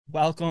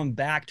Welcome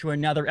back to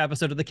another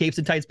episode of the Capes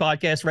and Tights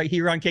podcast right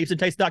here on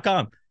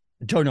capesandtights.com.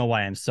 I don't know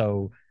why I'm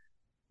so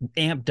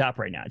amped up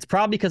right now. It's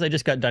probably because I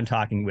just got done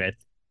talking with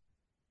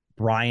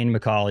Brian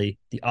McAuley,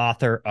 the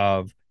author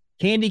of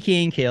Cain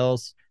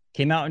Kills,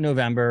 came out in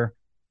November.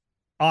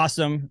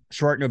 Awesome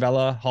short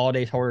novella,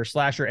 holiday horror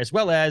slasher, as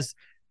well as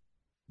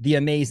the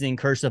amazing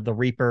Curse of the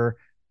Reaper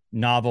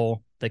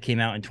novel that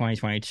came out in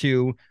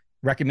 2022,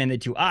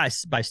 recommended to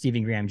us by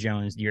Stephen Graham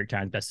Jones, New York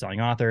Times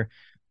bestselling author.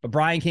 But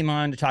Brian came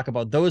on to talk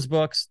about those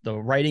books, the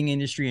writing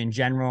industry in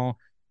general.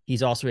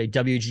 He's also a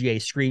WGA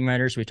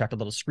screenwriter, so we talked a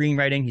little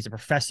screenwriting. He's a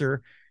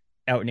professor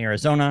out in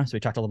Arizona, so we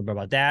talked a little bit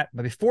about that.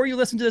 But before you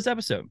listen to this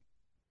episode,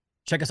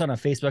 check us out on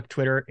Facebook,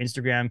 Twitter,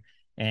 Instagram,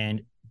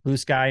 and Blue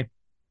Sky.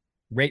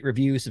 Rate,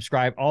 review,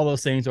 subscribe, all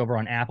those things over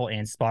on Apple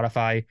and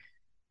Spotify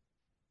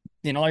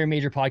in all your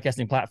major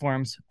podcasting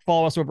platforms.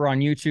 Follow us over on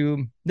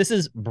YouTube. This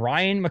is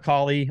Brian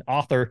McAuley,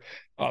 author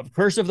of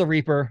Curse of the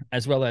Reaper,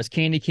 as well as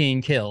Cain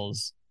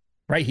Kills,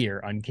 right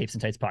here on Capes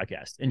and Tights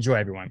podcast. Enjoy,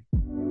 everyone.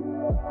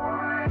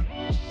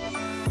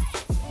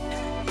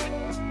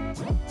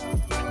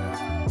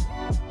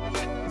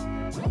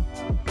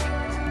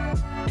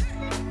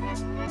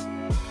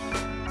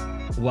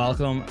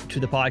 Welcome to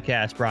the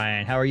podcast,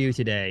 Brian. How are you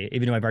today?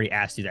 Even though I've already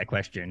asked you that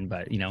question,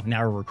 but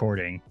now we're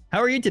recording. How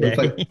are you today?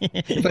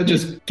 If I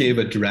just gave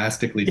a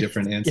drastically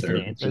different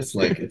answer, just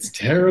like it's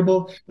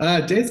terrible.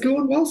 Day's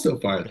going well so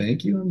far.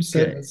 Thank you. I'm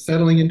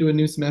settling into a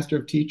new semester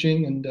of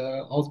teaching, and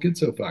all's good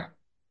so far.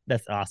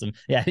 That's awesome.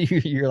 Yeah,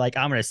 you're like,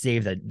 I'm gonna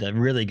save the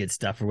really good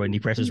stuff for when he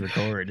presses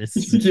record.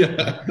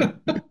 Yeah.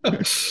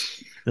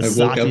 The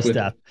saucy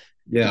stuff.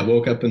 Yeah, I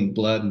woke up in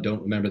blood and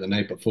don't remember the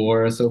night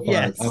before. So far,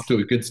 yes. Off to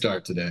a good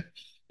start today.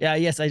 Yeah,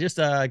 yes. I just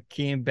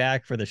came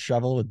back for the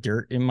shovel with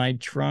dirt in my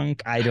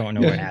trunk. I don't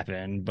know what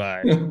happened,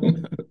 but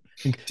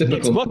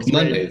typical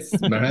Mondays,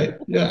 am I right?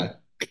 Yeah.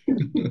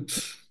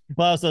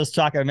 Well, so this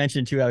talk I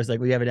mentioned too, I was like,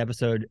 we have an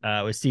episode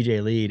with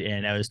CJ Lead,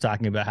 and I was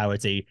talking about how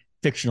it's a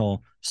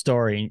fictional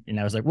story, and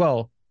I was like,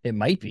 well, it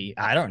might be.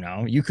 I don't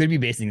know. You could be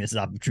basing this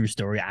off a true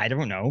story. I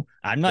don't know.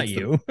 I'm not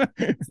you.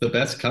 It's the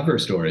best cover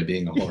story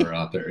being a horror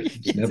author. You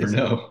just never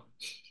know.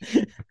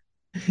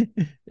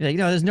 Like,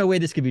 there's no way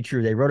this could be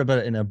true. They wrote about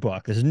it in a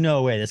book. There's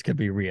no way this could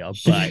be real,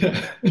 but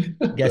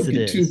guess it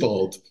is. Too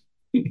bold.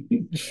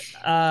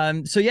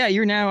 So yeah,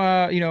 you're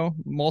now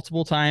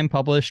multiple time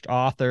published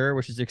author,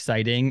 which is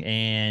exciting,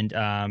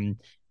 and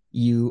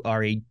you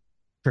are a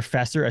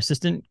professor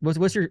assistant.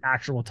 What's your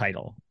actual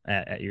title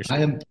at your school?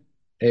 I am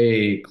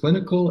a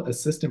clinical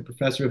assistant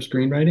professor of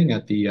screenwriting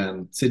at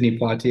the Sidney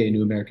Poitier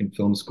New American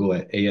Film School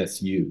at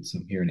ASU. So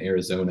I'm here in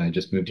Arizona. I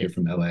just moved here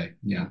from LA.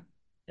 Yeah.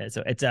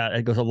 So it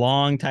goes a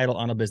long title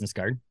on a business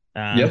card.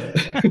 Yep.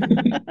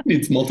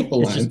 It's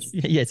multiple lines.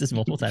 It's just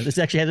multiple times. This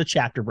actually has a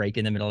chapter break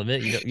in the middle of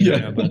it. You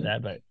don't know about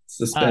that, but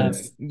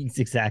suspense.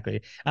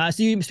 Exactly.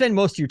 So you spend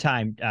most of your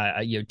time,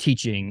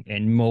 teaching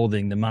and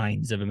molding the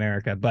minds of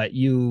America, but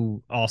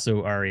you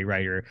also are a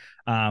writer.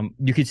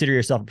 You consider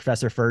yourself a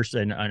professor first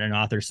and an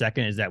author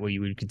second. Is that what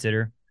you would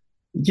consider?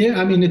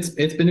 Yeah, I mean, it's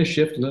been a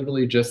shift.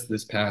 Literally just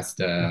this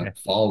past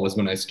fall was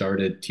when I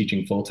started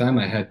teaching full time.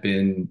 I had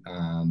been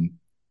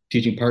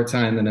teaching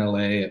part-time in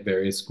LA at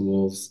various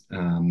schools.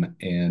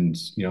 And,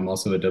 I'm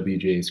also a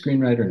WGA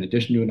screenwriter in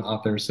addition to an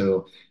author.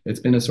 So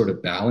it's been a sort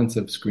of balance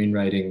of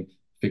screenwriting,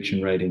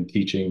 fiction writing,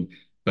 teaching.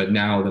 But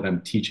now that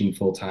I'm teaching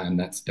full-time,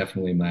 that's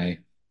definitely my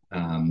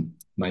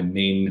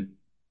main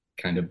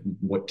kind of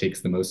what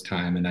takes the most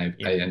time. And I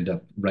end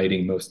up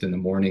writing most in the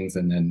mornings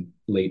and then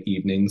late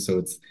evenings. So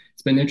it's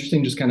been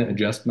interesting just kind of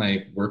adjust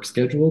my work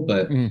schedule,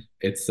 but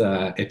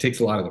it takes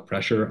a lot of the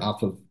pressure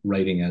off of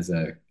writing as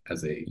a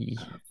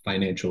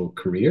financial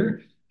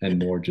career and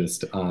more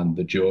just on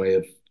the joy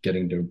of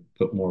getting to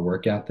put more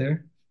work out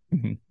there.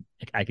 Mm-hmm.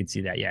 I can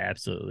see that. Yeah,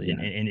 absolutely. Yeah.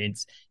 And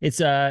it's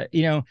I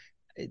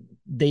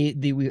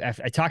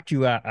talked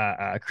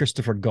to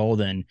Christopher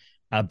Golden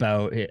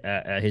about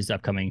his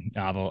upcoming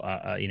novel,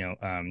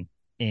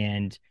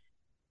 and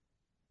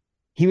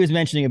he was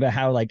mentioning about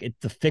how like it's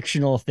the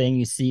fictional thing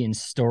you see in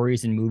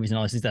stories and movies and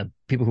all this is that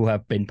people who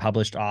have been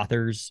published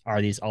authors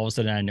are these all of a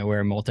sudden out of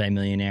nowhere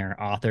multimillionaire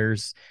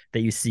authors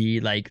that you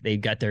see like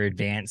they've got their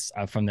advance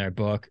from their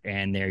book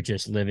and they're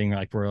just living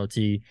like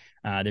royalty.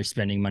 They're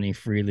spending money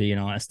freely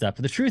and all that stuff.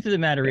 But the truth of the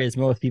matter is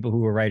most people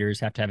who are writers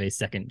have to have a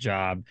second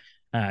job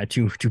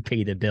to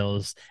pay the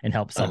bills and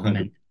help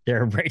supplement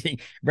their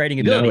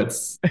writing ability.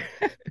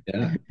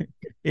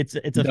 It's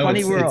a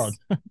funny world.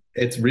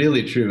 It's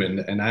really true.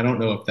 And I don't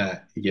know if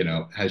that,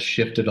 has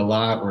shifted a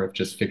lot or if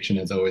just fiction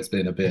has always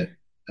been a bit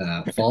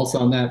false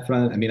on that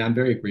front. I mean, I'm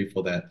very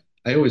grateful that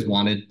I always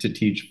wanted to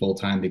teach full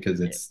time because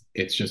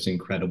it's just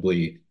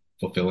incredibly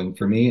fulfilling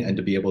for me. And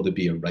to be able to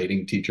be a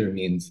writing teacher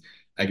means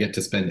I get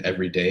to spend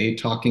every day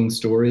talking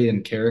story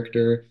and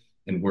character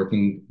and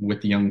working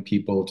with young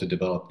people to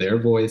develop their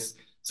voice.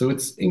 So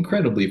it's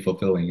incredibly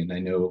fulfilling. And I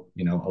know,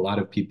 a lot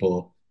of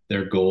people,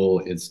 their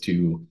goal is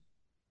to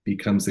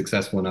become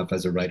successful enough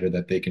as a writer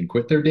that they can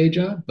quit their day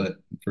job. But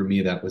for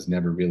me, that was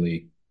never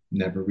really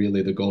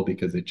the goal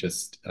because it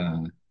just,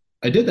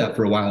 I did that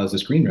for a while as a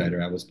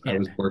screenwriter. I Yeah.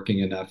 was working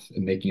enough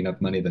and making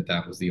enough money that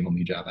that was the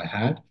only job I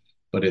had.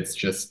 But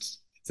it's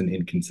an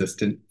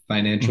inconsistent Mhm.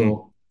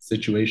 financial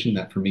situation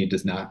that for me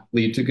does not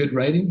lead to good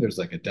writing. There's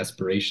like a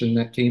desperation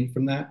that came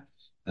from that.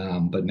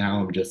 But now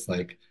I'm just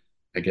like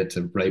I get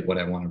to write what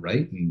I want to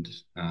write and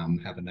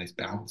have a nice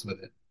balance with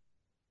it.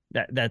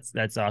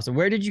 That's awesome.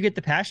 Where did you get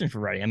the passion for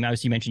writing? I mean,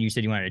 obviously you mentioned you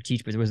said you wanted to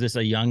teach, but was this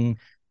a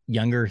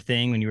younger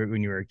thing when you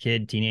were a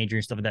kid, teenager,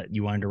 and stuff like that?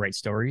 You wanted to write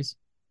stories?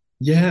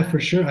 Yeah, for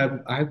sure.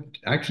 I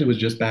actually was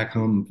just back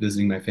home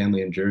visiting my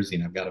family in Jersey,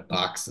 and I've got a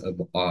box of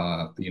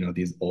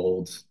these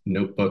old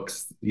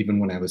notebooks. Even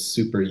when I was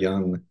super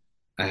young,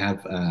 I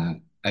have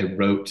I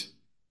wrote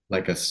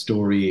like a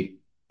story,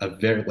 a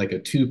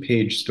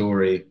 2-page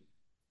story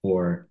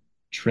for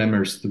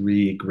Tremors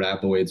 3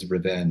 Graboid's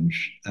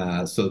Revenge.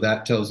 So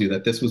that tells you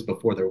that this was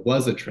before there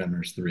was a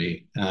Tremors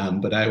 3.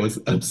 But I was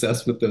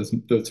obsessed with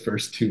those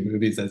first two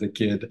movies as a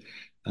kid.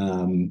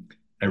 Um,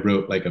 I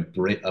wrote like a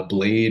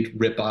Blade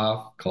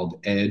ripoff called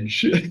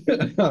Edge.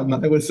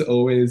 I was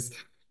always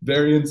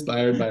very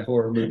inspired by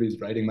horror movies,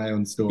 writing my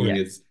own Yeah.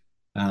 stories.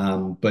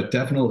 But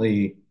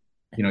definitely,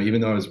 even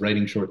though I was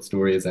writing short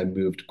stories, I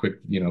moved quick.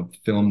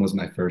 Film was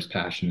my first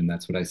passion, and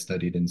that's what I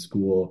studied in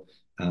school.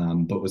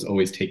 But was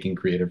always taking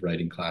creative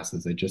writing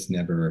classes. I just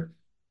never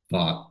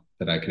thought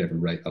that I could ever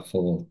write a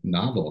full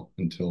novel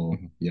until,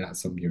 Mhm. yeah,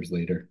 some years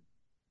later.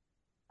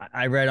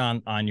 I read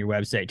on your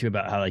website too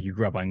about how like you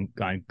grew up on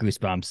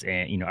Goosebumps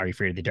and Are You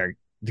Afraid of the Dark,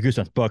 the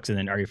Goosebumps books, and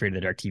then Are You Afraid of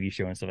the Dark TV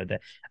show and stuff like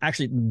that.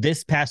 Actually,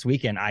 this past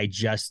weekend,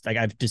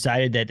 I've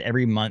decided that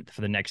every month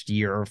for the next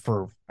year, or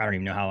for I don't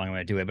even know how long I'm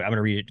going to do it, but I'm going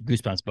to read a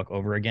Goosebumps book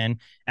over again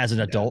as an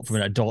adult from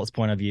an Yes. adult's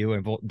point of view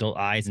and adult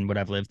eyes and what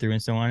I've lived through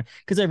and so on.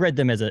 Because I read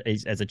them as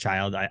a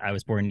child. I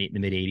was born in the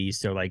mid '80s,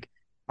 so like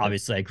Yep.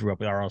 obviously I grew up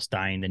with R.L.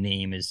 Stine. The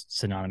name is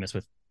synonymous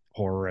with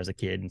horror as a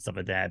kid and stuff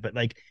like that. But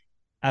like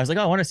I was like,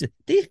 oh, I want to see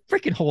they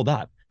freaking hold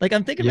up. Like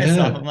I'm thinking to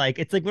myself, I'm Yeah. like,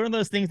 it's like one of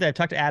those things that I've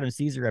talked to Adam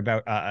Caesar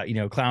about,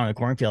 Clown in the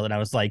Cornfield, and I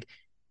was like,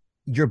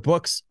 your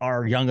books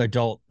are young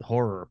adult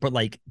horror, but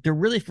like they're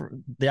really for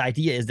the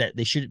idea is that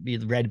they should be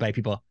read by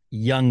people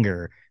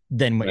younger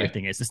than what your Right.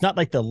 thing is. It's not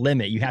like the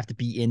limit. You have to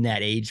be in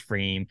that age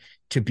frame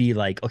to be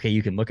like, okay,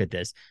 you can look at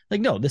this.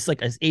 Like, no, this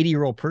like an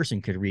 80-year-old person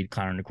could read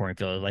Clown in the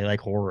Cornfield, like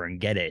horror and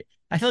get it.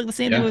 I feel like the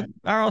same thing Yeah. with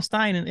R.L.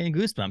 Stine and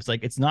Goosebumps.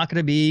 Like, it's not going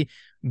to be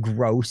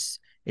gross.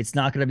 It's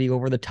not going to be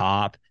over the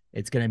top.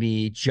 It's going to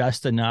be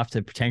just enough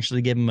to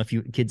potentially give them a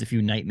few kids a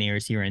few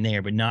nightmares here and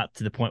there, but not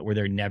to the point where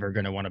they're never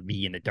going to want to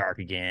be in the dark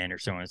again or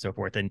so on and so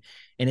forth. And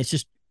it's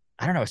just,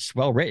 I don't know, it's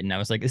well written. I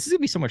was like, this is going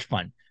to be so much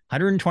fun.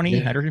 120, Yeah.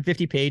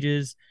 150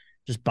 pages,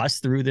 just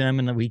bust through them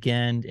in the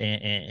weekend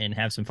and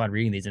have some fun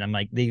reading these. And I'm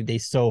like, they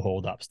so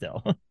hold up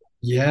still.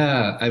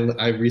 Yeah,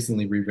 I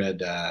recently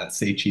reread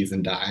Say Cheese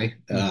and Die,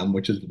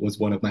 which was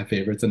one of my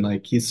favorites, and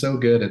like he's so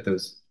good at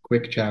those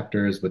quick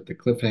chapters with the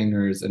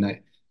cliffhangers, and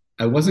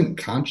I wasn't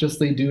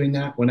consciously doing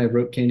that when I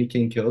wrote Candy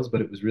Cane Kills,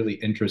 but it was really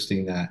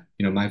interesting that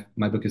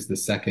my book is the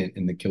second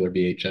in the Killer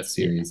VHS Yeah.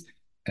 series,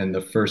 and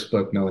the first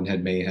book, Melon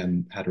Head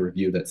Mayhem, had a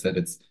review that said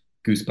it's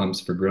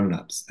Goosebumps for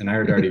grown-ups, and I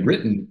had already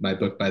written my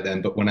book by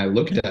then, but when I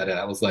looked at it,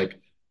 I was like,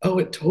 oh,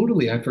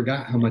 I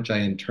forgot how much I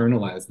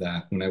internalized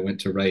that when I went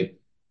to write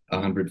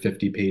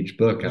 150-page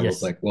book. I was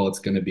Yes. like, well, it's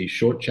going to be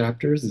short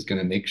chapters. It's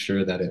going to make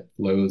sure that it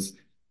flows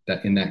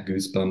that in that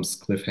Goosebumps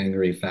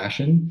cliffhangery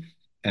fashion.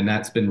 And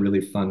that's been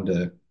really fun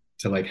to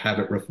like have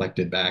it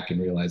reflected back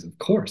and realize, of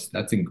course,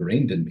 that's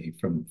ingrained in me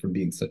from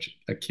being such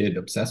a kid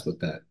obsessed with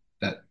that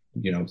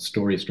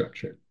story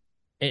structure.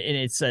 And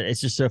it's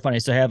just so funny.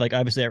 So I have like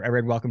obviously I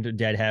read Welcome to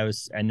Dead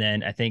House, and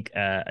then I think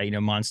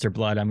Monster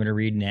Blood I'm going to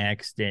read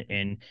next,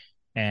 and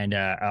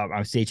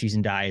Say Cheese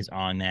and Die is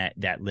on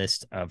that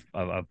list of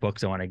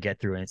books I want to get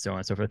through and so on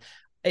and so forth.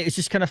 It's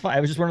just kind of fun.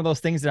 It was just one of those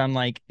things that I'm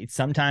like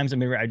sometimes I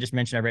mean I just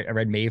mentioned I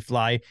read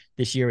Mayfly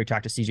this year. We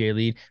talked to CJ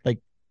Lead like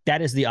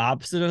that is the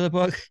opposite of the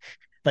book.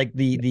 Like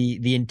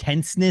the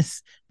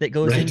intenseness that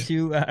goes Right.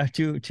 into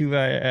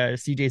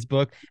CJ's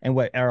book and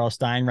what R.L.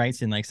 Stine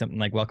writes in like something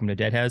like Welcome to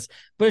Dead House,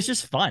 but it's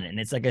just fun and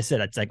it's like I said,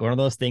 it's like one of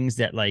those things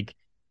that like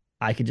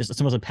I could just it's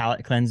almost a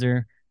palate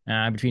cleanser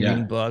between reading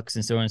Yeah. books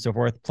and so on and so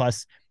forth.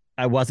 Plus,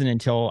 I wasn't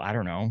until I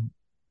don't know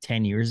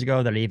 10 years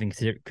ago that I even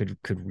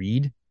could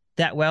read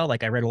that well.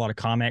 Like I read a lot of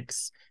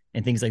comics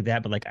and things like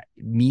that, but like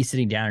me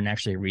sitting down and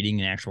actually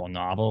reading an actual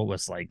novel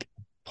was like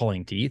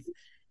pulling teeth.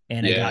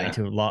 And I got Yeah.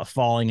 into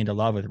falling into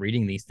love with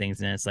reading these things.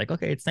 And it's like,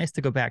 okay, it's nice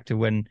to go back to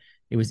when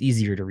it was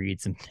easier to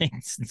read some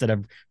things instead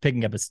of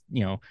picking up a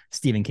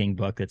Stephen King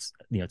book that's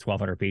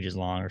 1,200 pages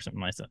long or something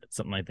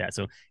like that.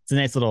 So it's a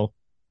nice little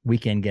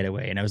weekend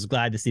getaway. And I was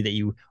glad to see that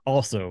you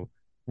also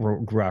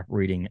grew up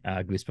reading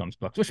Goosebumps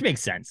books, which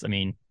makes sense. I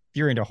mean, if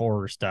you're into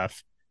horror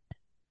stuff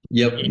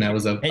Yep. and And I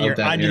was and of you're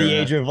that under the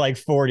age era. of like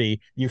 40,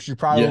 you should Yeah.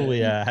 probably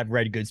have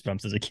read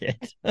Goosebumps as a kid.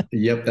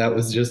 Yep, that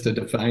was just a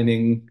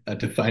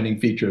defining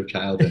feature of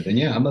childhood. And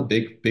yeah, I'm a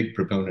big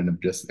proponent of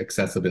just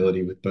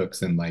accessibility with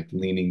books and like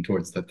leaning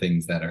towards the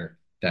things that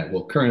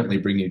will currently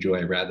bring you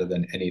joy rather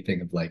than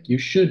anything of like you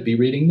should be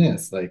reading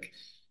this. Like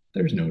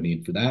there's no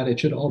need for that. It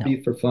should all No.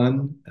 be for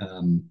fun.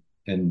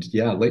 And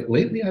yeah,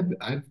 lately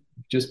I've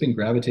just been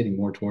gravitating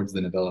more towards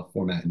the novella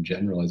format in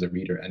general as a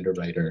reader and a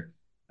writer.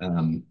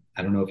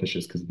 I don't know if it's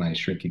just because of my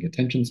shrinking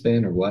attention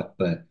span or what,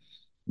 but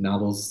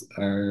novels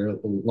are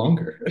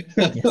longer.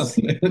 Yes.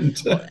 And,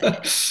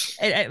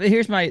 Well,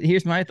 here's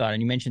my thought.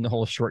 And you mentioned the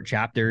whole short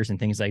chapters and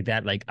things like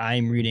that. Like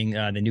I'm reading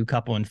the New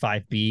Couple in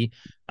 5B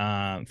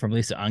from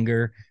Lisa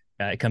Unger.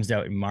 It comes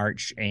out in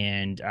March,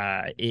 and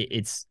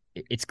it's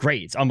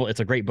great. It's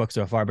a great book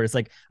so far. But it's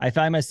like I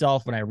find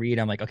myself when I read,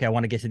 I'm like, okay, I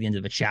want to get to the end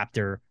of a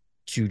chapter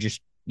to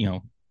just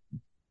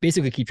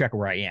basically keep track of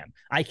where I am.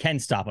 I can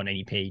stop on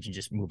any page and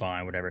just move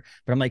on, whatever.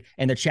 But I'm like,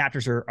 and the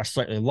chapters are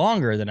slightly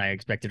longer than I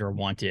expected or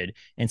wanted.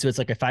 And so it's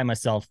like I find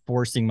myself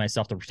forcing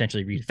myself to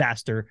potentially read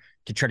faster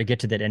to try to get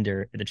to that end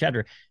of the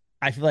chapter.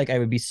 I feel like I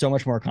would be so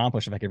much more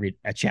accomplished if I could read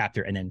a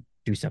chapter and then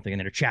do something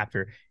another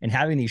chapter. And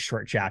having these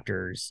short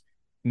chapters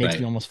makes me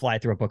right. almost fly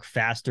through a book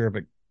faster,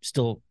 but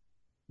still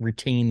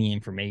retain the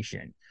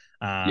information.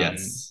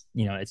 Yes.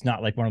 It's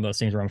not like one of those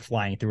things where I'm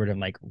flying through it.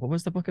 I'm like, what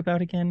was the book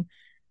about again?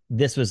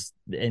 This was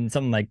in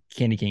something like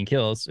Candy Cane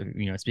Kills,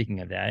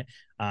 speaking of that,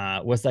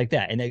 was like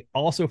that. And they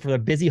also for the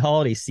busy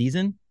holiday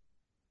season,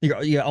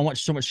 I want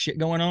so much shit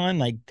going on,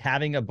 like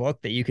having a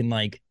book that you can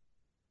like,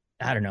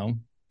 I don't know,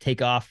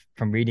 take off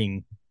from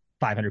reading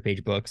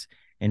 500-page books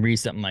and read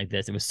something like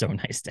this. It was so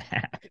nice to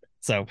have.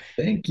 So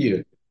Thank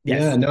you. Yeah,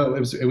 yes. no, it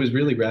was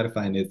really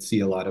gratifying to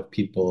see a lot of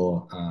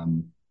people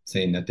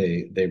saying that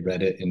they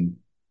read it in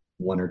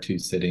one or two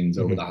sittings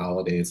over Mm-hmm. the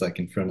holidays, like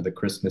in front of the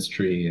Christmas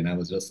tree. And I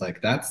was just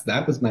like,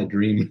 that was my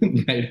dream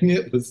in writing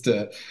it was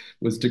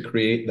to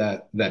create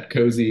that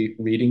cozy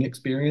reading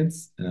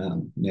experience.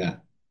 Yeah.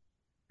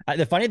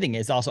 The funny thing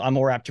is also I'm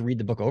more apt to read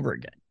the book over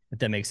again, if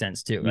that makes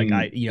sense too.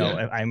 Like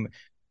Yeah, I'm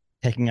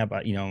picking up,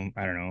 I don't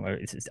know,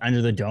 it's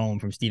Under the Dome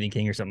from Stephen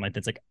King or something like that.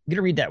 It's like I'm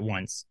gonna read that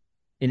once.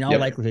 In all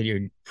yep, likelihood,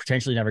 you're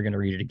potentially never going to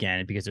read it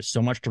again because there's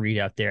so much to read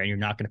out there, and you're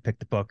not going to pick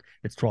the book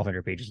that's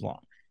 1,200 pages long.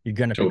 You're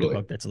going to pick the totally.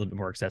 book that's a little bit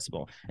more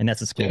accessible, and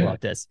that's what's cool Yeah.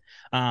 about this.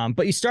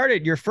 But you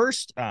started your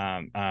first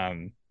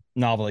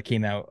novel that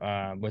came out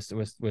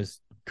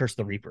was Curse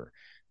the Reaper,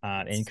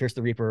 and Curse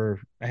the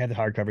Reaper. I have the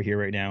hardcover here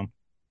right now.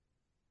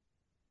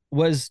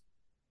 Was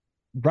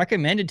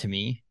recommended to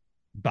me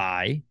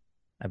by,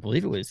 I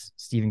believe it was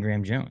Stephen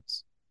Graham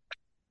Jones,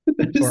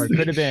 or it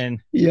could have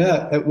been.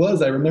 Yeah, it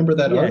was. I remember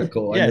that Yeah,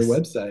 article on your yes,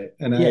 website,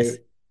 and I yes.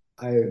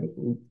 I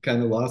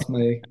kind of lost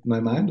my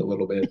mind a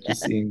little bit,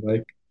 just seeing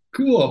like,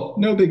 cool,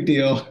 no big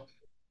deal.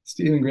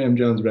 Stephen Graham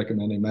Jones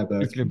recommending my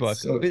book. It's a good It's book.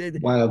 so Well,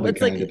 wildly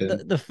it's like kind of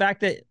him. the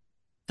fact that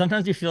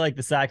sometimes you feel like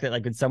the fact that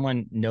like when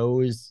someone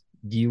knows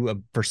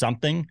you for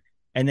something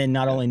and then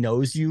not Yeah, only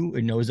knows you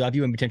and knows of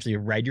you and potentially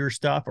read your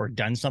stuff or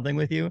done something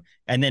with you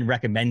and then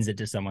recommends it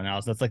to someone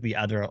else. That's like the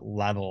other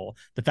level.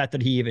 The fact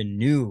that he even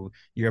knew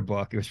your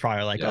book, it was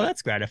probably like, oh, yeah,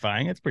 that's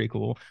gratifying. That's pretty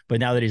cool.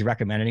 But now that he's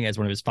recommending it as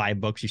one of his 5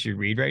 books you should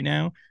read right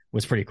now,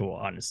 was pretty cool,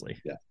 honestly.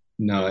 yeah.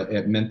 No,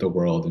 it meant the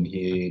world, and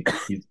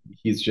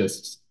he's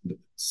just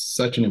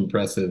such an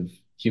impressive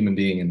human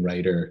being and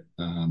writer.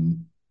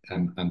 I'm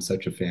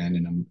such a fan,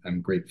 and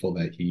I'm grateful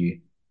that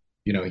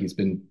he's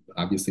been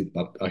obviously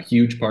a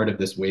huge part of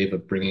this wave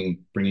of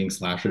bringing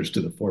slashers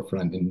to the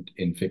forefront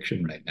in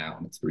fiction right now.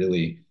 And it's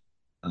really,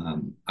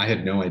 I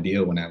had no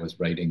idea when I was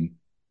writing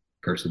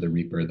Curse of the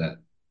Reaper that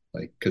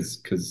like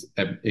because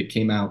it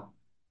came out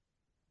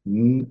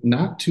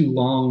not too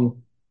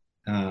long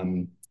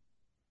um,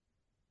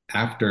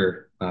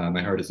 after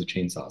My Heart is a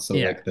Chainsaw. So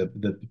Yeah. like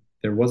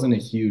there wasn't a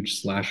huge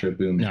slasher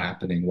boom No.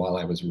 happening while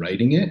I was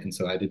writing it, and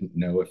so I didn't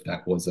know if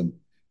that was a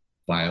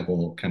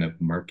viable kind of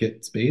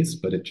market space.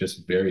 But it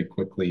just very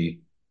quickly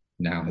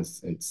now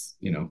has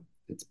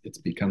it's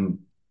become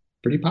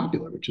pretty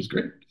popular, which is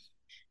great.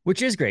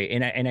 Which is great.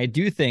 And I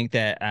do think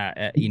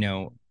that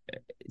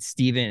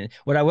Stephen,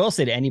 what I will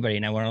say to anybody,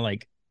 and I want to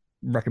like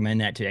recommend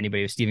that to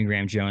anybody with Stephen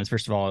Graham Jones.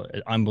 First of all,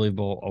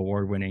 unbelievable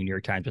award-winning New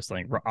York Times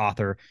bestselling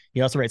author.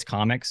 He also writes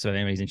comics. So if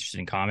anybody's interested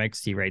in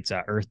comics, he writes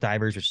Earth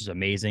Divers, which is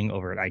amazing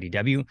over at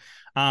IDW.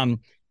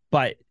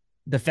 But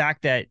the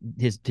fact that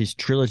his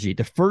trilogy,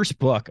 the first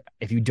book,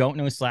 if you don't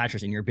know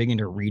slashers and you're big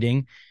into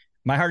reading,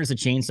 My Heart is a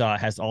Chainsaw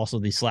has also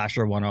the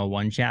Slasher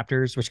 101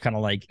 chapters, which kind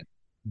of like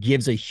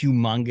gives a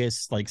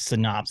humongous like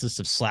synopsis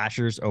of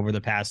slashers over the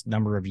past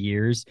number of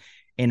years.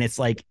 And it's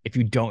like if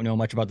you don't know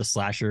much about the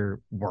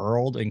slasher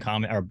world in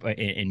comic or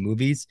in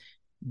movies,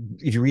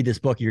 if you read this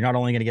book, you're not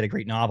only going to get a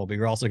great novel, but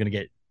you're also going to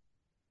get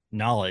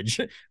knowledge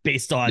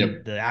based on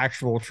Yep. the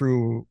actual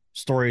true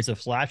stories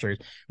of slashers,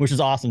 which is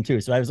awesome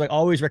too. So I was like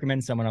always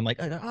recommend someone. I'm like,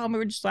 oh, I'm gonna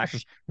read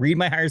slashers. Read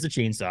My Heart is a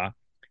Chainsaw,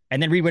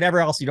 and then read whatever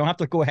else. You don't have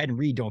to go ahead and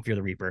read Don't Fear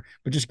the Reaper,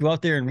 but just go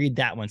out there and read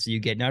that one. So you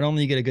get not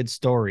only you get a good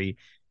story,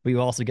 but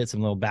you also get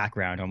some little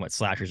background on what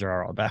slashers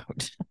are all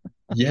about.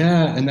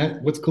 Yeah, and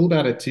that what's cool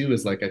about it too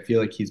is like I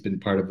feel like he's been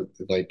part of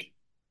like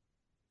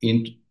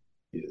in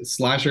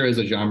slasher is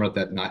a genre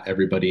that not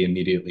everybody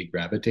immediately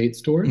gravitates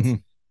towards.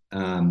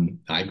 Mm-hmm.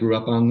 I grew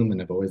up on them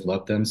and I've always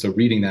loved them. So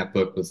reading that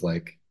book was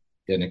like,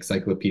 an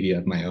encyclopedia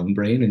of my own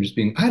brain and just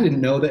being, I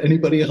didn't know that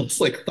anybody else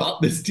like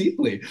thought this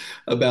deeply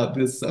about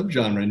this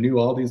subgenre, knew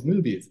all these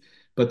movies.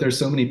 But there's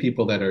so many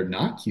people that are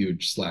not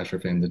huge slasher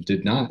fans that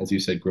did not, as you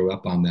said, grow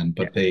up on them,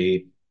 Yeah. but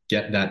they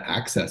get that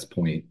access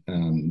point,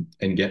 and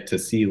get to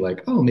see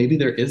like, oh, maybe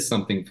there is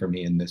something for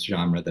me in this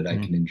genre that I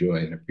Mm-hmm. can enjoy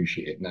and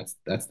appreciate. And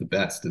that's the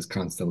best, is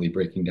constantly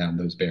breaking down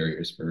those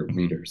barriers for Mm-hmm.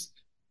 readers.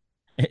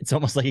 It's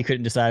almost like you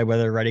couldn't decide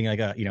whether writing like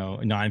a a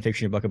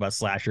nonfiction book about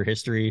slasher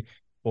history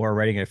or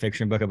writing a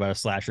fiction book about a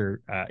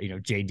slasher,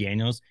 Jay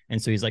Daniels.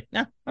 And so he's like,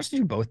 nah, I'll just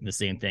do both in the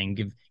same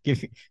thing.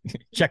 Give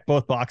check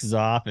both boxes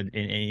off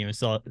and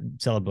sell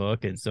a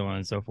book and so on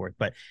and so forth.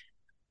 But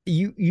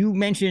you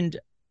mentioned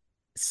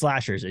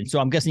slashers, and so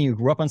I'm guessing you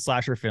grew up on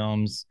slasher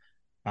films.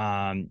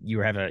 You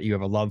have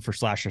a love for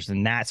slashers,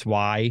 and that's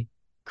why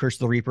Curse of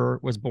the Reaper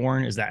was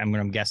born. Is that what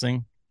I'm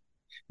guessing?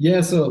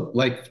 Yeah, so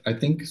like I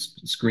think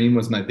Scream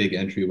was my big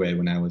entryway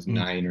when I was Mm-hmm.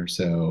 9 or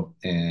so,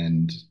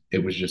 and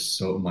it was just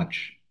so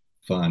much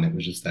fun. It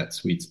was just that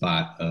sweet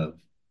spot of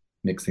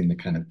mixing the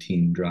kind of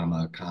teen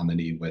drama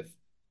comedy with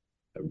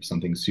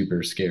something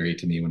super scary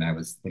to me when I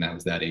was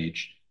that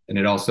age. And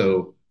it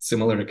also,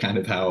 similar to kind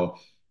of how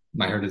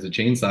My Heart is a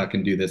Chainsaw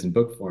can do this in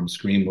book form,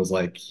 Scream was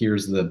like,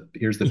 here's the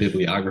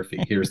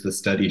bibliography, here's the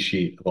study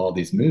sheet of all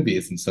these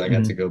movies. And so I got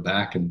Mm-hmm. to go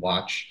back and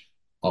watch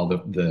all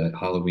the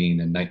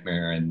Halloween and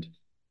Nightmare and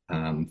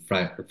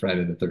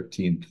Friday the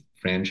 13th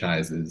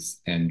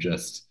franchises, and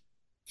just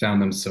found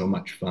them so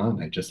much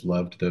fun. I just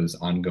loved those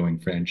ongoing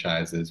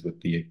franchises with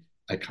the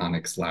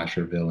iconic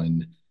slasher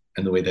villain,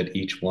 and the way that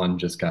each one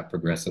just got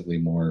progressively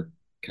more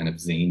kind of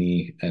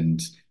zany, and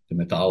the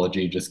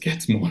mythology just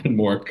gets more and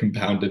more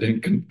compounded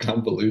and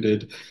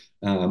convoluted.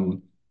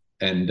 Um,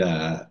 and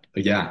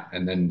yeah,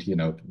 and then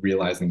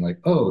realizing like,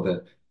 oh,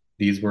 that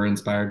these were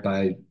inspired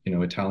by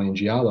Italian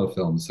giallo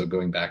films. So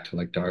going back to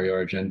like Dario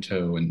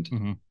Argento, and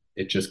Mm-hmm.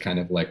 it just kind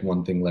of like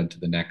one thing led to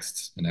the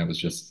next, and I was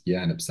just,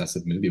 yeah, an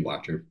obsessive movie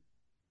watcher.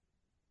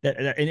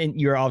 And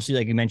you're obviously,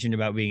 like you mentioned,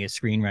 about being a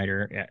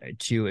screenwriter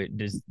too.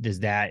 Does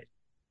that,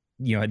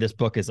 this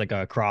book is like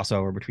a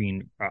crossover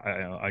between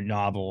a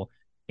novel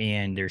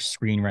and there's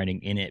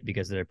screenwriting in it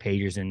because there are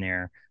pages in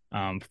there,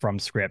 from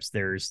scripts.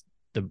 There's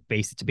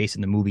it's based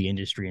in the movie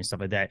industry and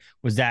stuff like that.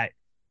 Was that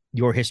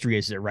your history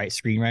as a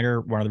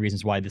screenwriter one of the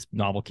reasons why this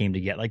novel came to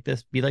be like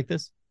this?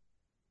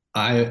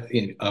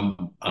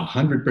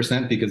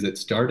 100%, because it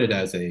started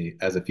as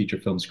a feature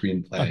film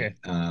screenplay, Okay.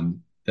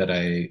 that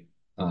I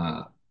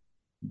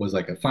was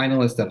like a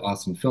finalist at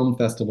Austin Film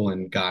Festival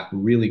and got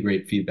really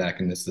great feedback.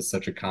 And this is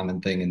such a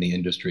common thing in the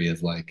industry,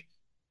 is like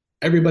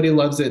everybody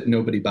loves it,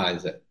 nobody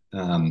buys it.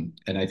 And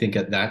I think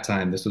at that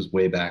time, this was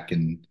way back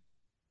in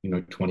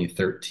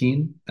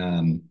 2013.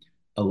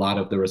 A lot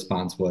of the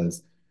response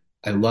was,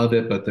 I love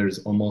it, but there's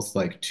almost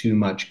like too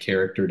much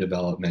character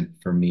development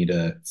for me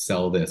to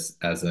sell this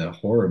as a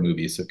horror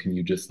movie. So can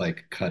you just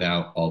like cut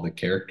out all the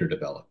character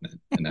development?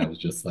 And I was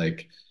just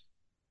like,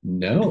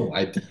 no,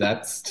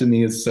 that's to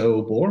me is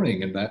so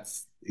boring, and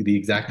that's the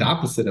exact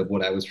opposite of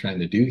what I was trying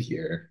to do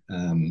here.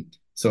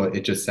 So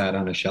it just sat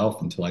on a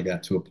shelf until I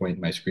got to a point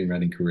in my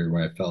screenwriting career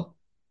where I felt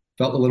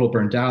a little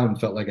burnt out and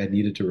felt like I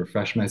needed to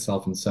refresh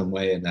myself in some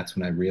way. And that's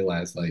when I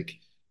realized like,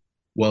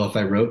 well, if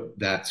I wrote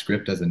that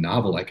script as a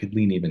novel, I could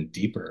lean even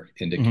deeper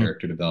into Mm-hmm.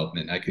 character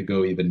development. I could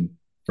go even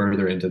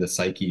further into the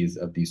psyches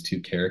of these two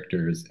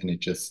characters, and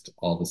it just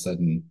all of a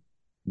sudden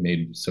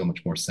made so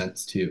much more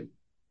sense too.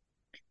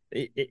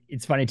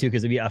 It's funny too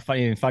because it'd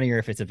be even funnier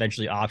if it's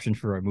eventually optioned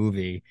for a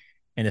movie,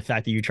 and the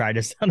fact that you tried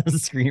to sound as a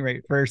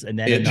screenwriter first and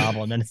then a It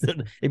novel, and then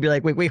it'd be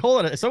like, wait,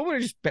 hold on,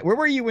 someone just where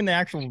were you when the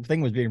actual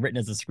thing was being written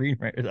as a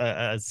screenwriter,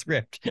 a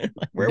script?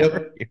 Like, where were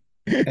Yep. you?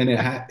 And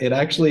it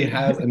actually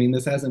has, I mean,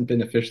 this hasn't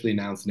been officially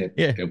announced, and it,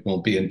 Yeah, it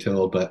won't be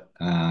until, but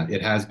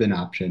it has been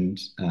optioned,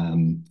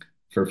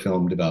 for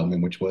film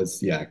development, which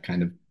was, yeah,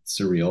 kind of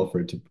surreal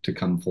for it to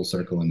come full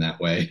circle in that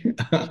way.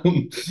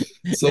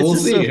 So it's we'll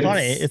just see. so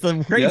funny. It's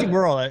a crazy Yeah,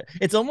 world.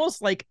 It's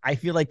almost like I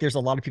feel like there's a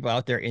lot of people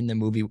out there in the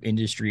movie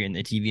industry and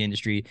the TV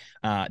industry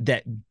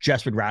that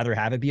just would rather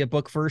have it be a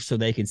book first so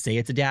they can say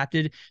it's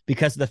adapted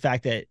because of the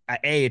fact that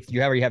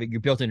you already have it, you're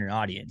built in an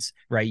audience,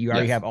 right? You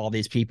already yes, have all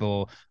these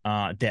people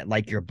that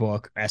like your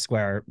book.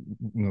 Esquire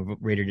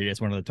rated it as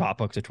one of the top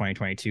books of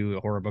 2022,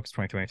 horror books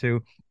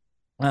 2022.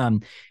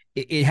 um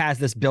it has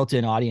this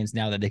built-in audience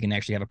now that they can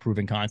actually have a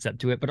proven concept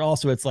to it, but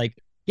also it's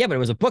like, yeah, but it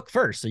was a book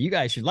first, so you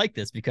guys should like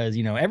this because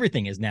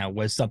everything is now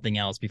was something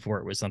else before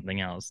it was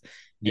something else.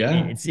 And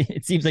yeah.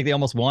 it seems like they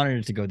almost wanted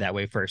it to go that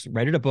way first.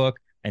 Write it a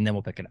book and then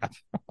we'll pick it up.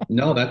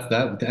 No, that's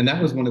that, and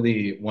that was one of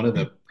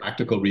the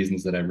practical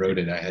reasons that I wrote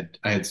it.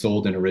 I had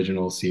sold an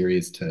original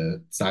series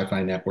to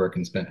Sci-Fi Network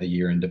and spent a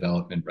year in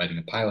development writing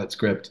a pilot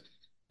script,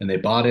 and they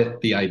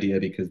bought the idea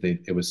because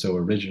it was so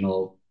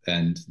original.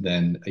 And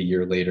then a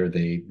year later,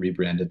 they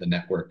rebranded the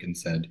network and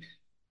said,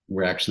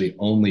 we're actually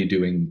only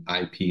doing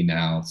IP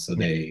now. So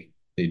Yeah, they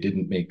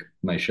didn't make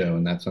my show,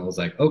 and that's when I was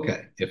like,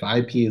 okay, if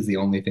IP is the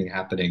only thing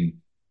happening,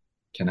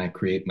 can I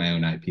create my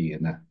own IP?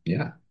 And that,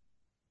 yeah,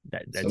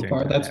 that so turns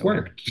far out that's that way.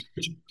 worked.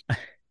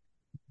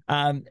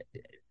 um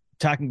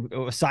talking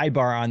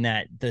sidebar on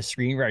that, the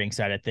screenwriting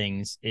side of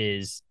things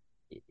is,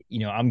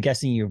 I'm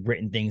guessing you've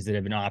written things that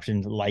have been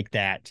optioned like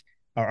that,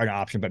 or an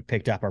option, but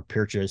picked up or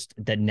purchased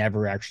that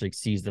never actually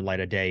sees the light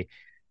of day.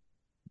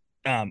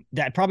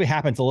 That probably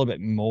happens a little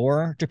bit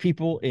more to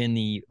people in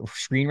the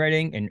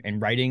screenwriting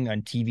and writing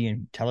on TV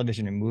and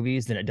television and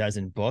movies than it does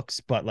in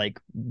books. But like,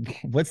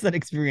 what's that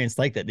experience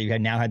like that you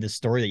had now had this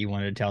story that you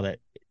wanted to tell that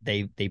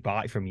they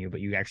bought from you,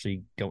 but you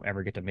actually don't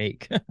ever get to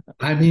make?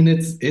 I mean,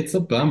 it's a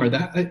bummer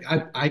that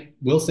I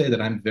will say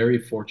that I'm very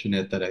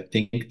fortunate that I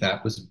think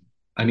that was,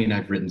 I mean,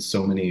 I've written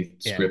so many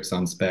Yeah. scripts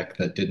on spec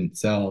that didn't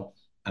sell.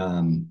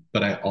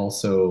 But I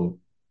also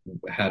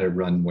had a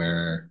run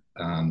where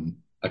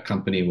a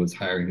company was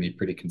hiring me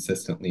pretty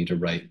consistently to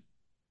write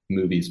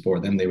movies for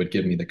them. They would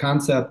give me the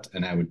concept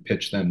and I would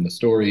pitch them the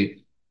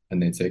story,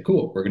 and they'd say,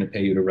 cool, we're going to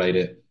pay you to write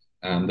it.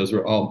 Those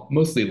were all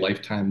mostly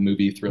Lifetime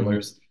movie Mhm.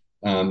 thrillers.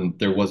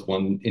 There was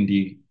one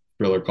indie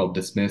thriller called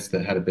Dismissed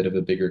that had a bit of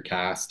a bigger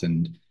cast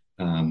and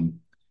um,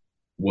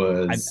 I've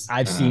was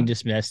I've seen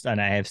Dismissed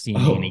and I have seen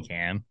Nanny oh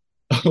Cam.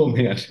 oh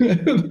man,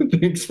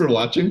 thanks for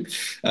watching.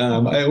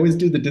 I always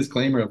do the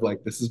disclaimer of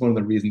like this is one of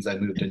the reasons I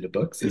moved into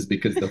books is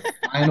because the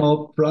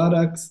final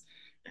products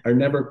are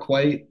never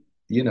quite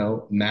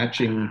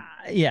matching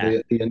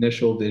Yeah. the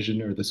initial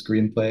vision or the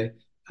screenplay.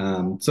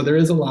 So there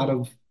is a lot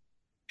of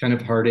kind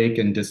of heartache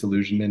and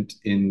disillusionment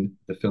in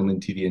the film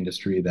and TV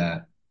industry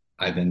that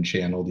I then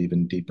channeled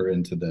even deeper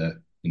into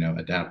the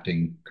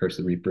adapting Curse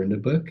of the Reaper into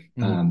book.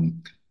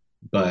 Mhm.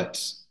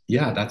 But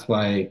yeah, that's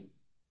why.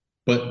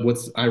 But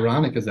what's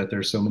ironic is that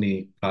there's so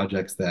many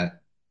projects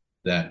that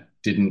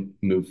didn't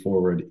move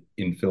forward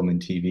in film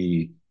and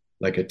TV,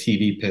 like a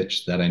TV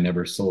pitch that I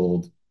never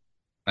sold.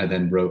 I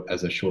then wrote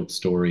as a short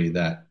story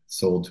that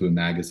sold to a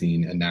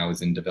magazine and now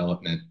is in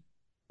development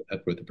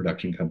with the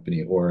production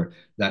company, or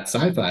that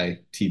sci-fi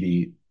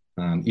TV.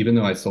 Even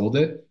though I sold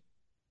it,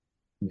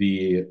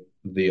 the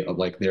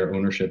like their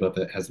ownership of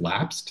it has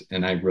lapsed,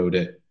 and I wrote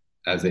it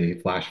as a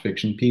flash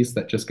fiction piece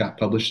that just got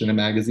published in a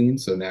magazine.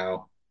 So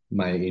now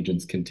my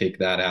agents can take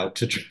that out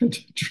to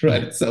try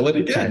to sell it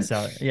Try to again.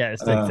 sell it. Yeah,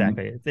 it's Um,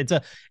 exactly. It's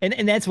a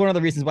and that's one of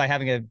the reasons why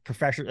having a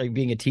professional, like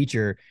being a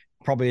teacher,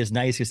 probably is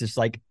nice because it's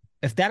like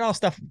if that all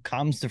stuff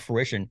comes to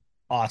fruition,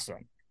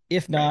 awesome.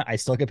 If right. not, I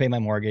still can pay my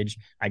mortgage.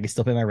 I can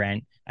still pay my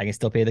rent. I can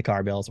still pay the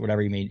car bills,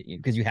 whatever you mean,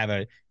 because you have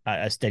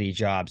a steady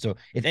job. So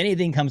if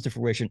anything comes to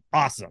fruition,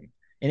 awesome.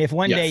 And if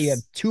one day you have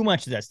Yes. too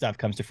much of that stuff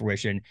comes to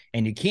fruition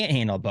and you can't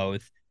handle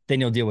both,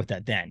 then you'll deal with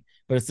that then.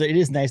 But it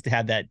is nice to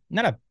have that,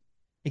 not a,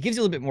 it gives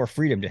you a little bit more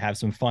freedom to have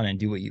some fun and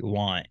do what you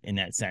want in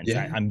that sense.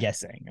 Yeah. I'm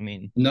guessing. I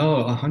mean,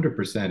 No,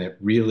 100%. It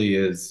really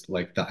is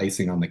like the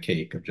icing on the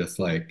cake of just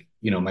like,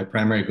 my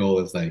primary goal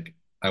is like,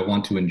 I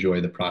want to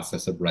enjoy the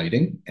process of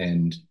writing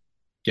and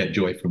get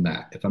joy from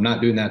that. If I'm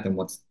not doing that, then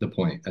what's the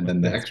point? And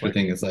then the that's the extra point.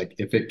 thing is like,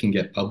 if it can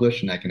get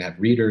published and I can have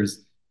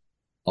readers,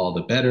 all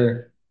the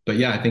better. But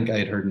yeah, I think I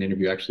had heard an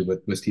interview actually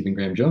with Stephen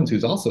Graham Jones,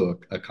 who's also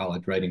a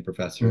college writing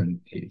professor, Mm.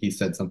 and he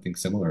said something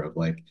similar of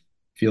like,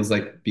 feels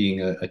like being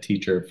a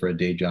teacher for a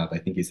day job. I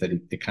think he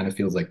said it kind of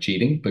feels like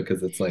cheating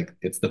because it's like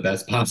it's the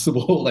best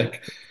possible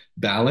like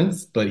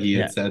balance. But he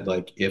had Yeah. said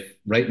like if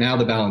right now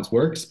the balance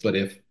works, but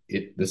if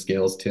the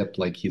scales tip,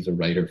 like he's a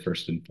writer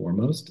first and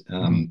foremost.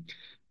 Mhm.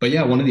 But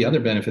yeah, one of the other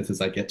benefits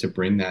is I get to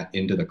bring that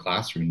into the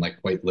classroom,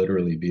 like quite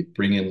literally,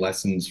 bring in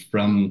lessons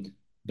from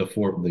the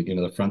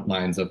front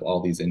lines of all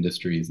these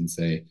industries and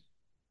say,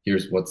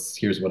 here's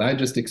what I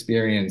just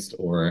experienced,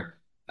 or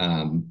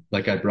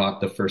like I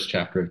brought the first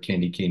chapter of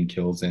Cain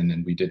Kills in,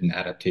 and we did an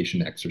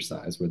adaptation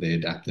exercise where they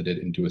adapted it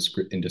into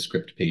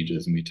script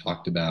pages, and we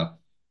talked about,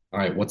 all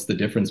right, what's the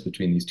difference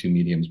between these two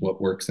mediums?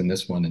 What works in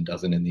this one and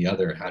doesn't in the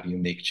other? How do you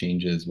make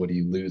changes? What do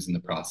you lose in the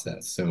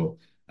process? So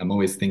I'm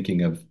always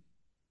thinking of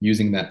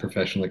using that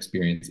professional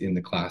experience in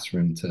the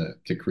classroom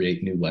to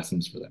create new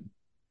lessons for them.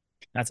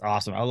 That's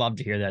awesome. I love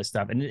to hear that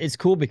stuff, and it's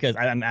cool because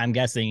I'm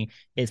guessing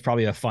it's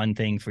probably a fun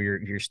thing for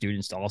your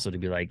students to also to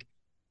be like.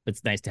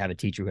 It's nice to have a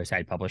teacher who has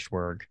had published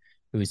work,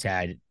 who's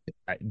had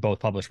both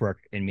published work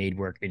and made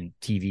work in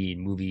TV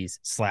and movies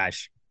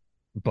slash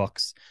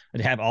books,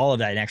 and to have all of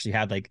that and actually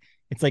have like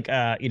it's like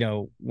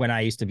when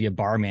I used to be a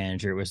bar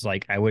manager, it was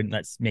like I wouldn't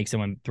let make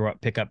someone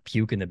pick up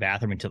puke in the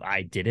bathroom until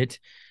I did it.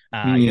 What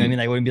I mean? Mm,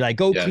 Like, I wouldn't be like,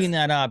 go clean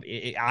yes. that up.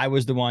 I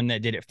was the one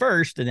that did it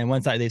first. And then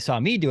once they saw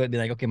me do it, be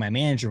like, okay, my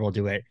manager will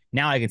do it.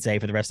 Now I can say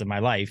for the rest of my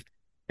life,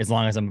 as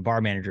long as I'm a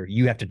bar manager,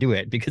 you have to do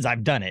it because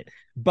I've done it.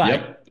 But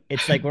Yep.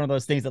 it's like one of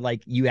those things that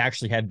like you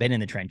actually have been in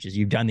the trenches.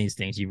 You've done these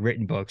things. You've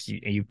written books.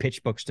 You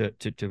pitched books to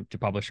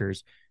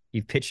publishers.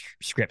 You've pitched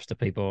scripts to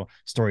people,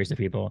 stories to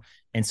people.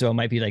 And so it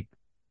might be like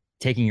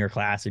taking your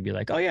class and be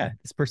like, oh yeah,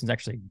 this person's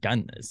actually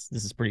done this.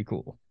 This is pretty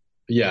cool.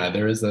 Yeah,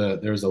 there is a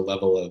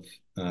level of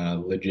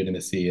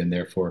legitimacy and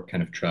therefore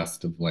kind of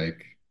trust of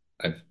like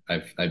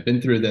I've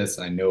been through this.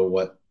 I know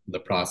what the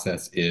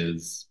process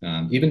is,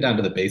 even down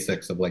to the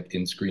basics of like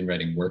in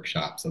screenwriting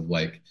workshops of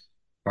like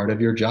part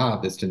of your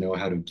job is to know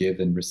how to give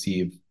and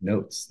receive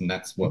notes, and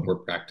that's what we're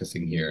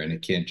practicing here. And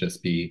it can't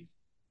just be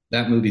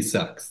that movie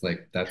sucks.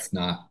 Like that's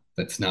not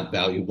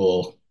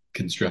valuable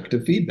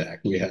constructive feedback.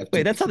 We have Wait,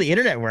 to that's how the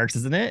internet works,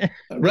 isn't it?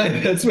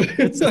 right. That's what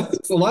it's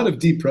a lot of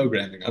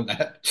deprogramming on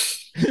that.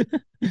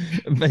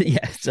 But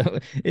yeah, so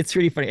it's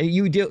pretty funny.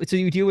 You deal with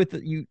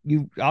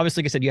you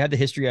obviously, like I said, you have the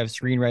history of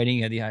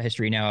screenwriting and the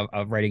history now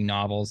of writing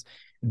novels.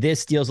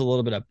 This deals a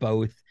little bit of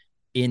both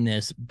in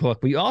this book,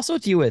 but you also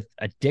deal with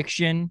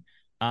addiction.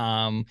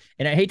 And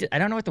I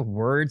don't know what the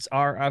words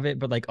are of it,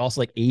 but like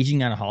also like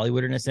aging out of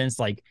Hollywood in a sense.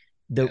 Like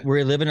Yeah.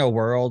 we're living in a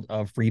world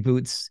of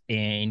reboots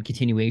and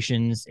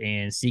continuations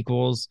and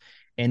sequels,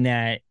 and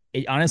that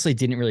it honestly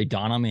didn't really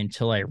dawn on me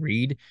until I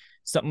read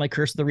something like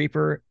Curse of the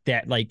Reaper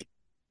that like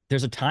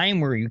there's a time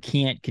where you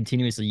can't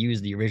continuously use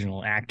the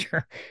original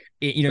actor.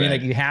 You know what I mean?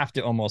 Like Right. you have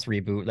to almost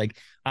reboot. Like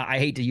I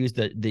hate to use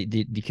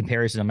the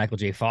comparison of Michael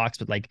J. Fox,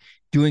 but like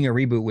doing a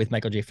reboot with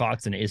Michael J.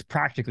 Fox in it is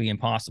practically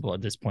impossible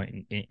at this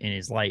point in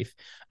his life.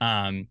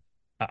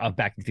 Of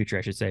Back to the Future,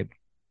 I should say.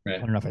 I Right.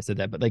 don't know if I said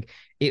that, but like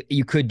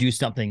you could do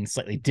something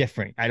slightly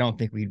different. I don't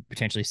think we'd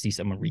potentially see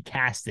someone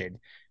recasted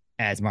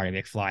as Marty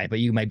McFly, but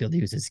you might be able to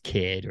use his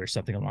kid or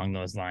something along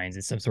those lines.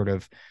 It's some sort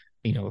of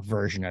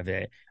version of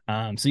it.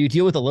 So you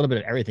deal with a little bit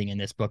of everything in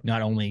this book,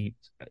 not only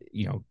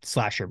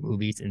slasher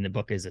movies. In the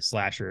book is a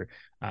slasher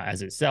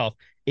as itself,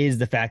 is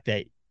the fact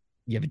that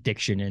you have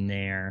addiction in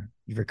there,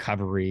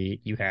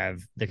 recovery, you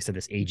have, like I said,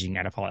 this aging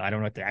out of Hollywood. I don't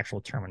know what the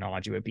actual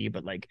terminology would be,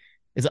 but like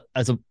it's a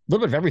little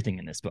bit of everything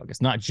in this book.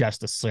 It's not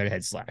just a straight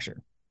ahead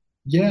slasher.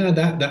 Yeah,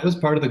 that was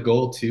part of the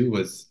goal too,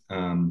 was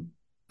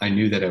I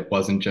knew that it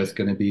wasn't just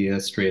going to be a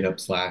straight up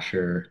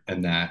slasher,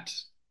 and that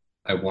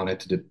I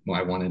wanted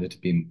it to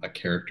be a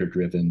character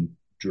driven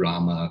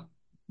drama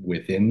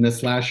within the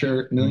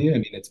slasher Mm-hmm. milieu. I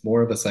mean, it's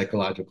more of a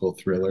psychological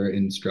thriller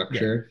in Yeah.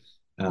 structure.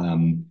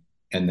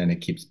 And then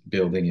it keeps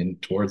building in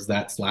towards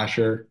that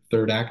slasher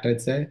third act, I'd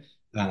say.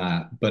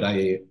 But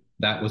I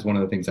that was one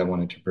of the things I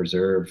wanted to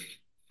preserve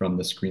from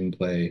the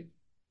screenplay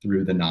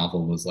through the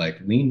novel, was like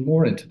lean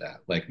more into that,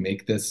 like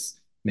make us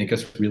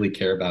really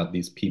care about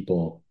these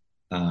people,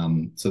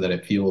 so that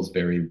it feels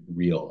very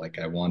real. Like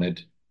I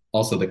wanted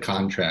also the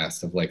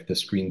contrast of like the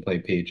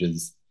screenplay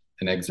pages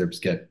and excerpts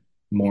get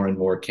more and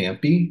more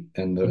campy,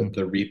 and Mm-hmm.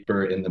 the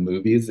Reaper in the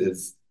movies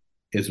is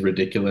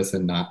ridiculous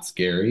and not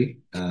scary.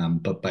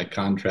 But by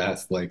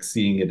contrast, like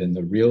seeing it in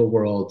the real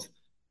world,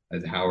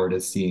 as Howard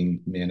is seeing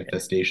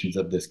manifestations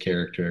of this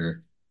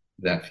character,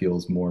 that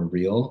feels more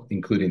real,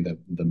 including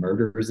the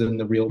murders in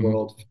the real Mm-hmm.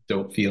 world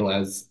don't feel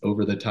as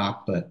over the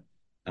top. But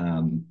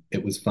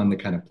it was fun to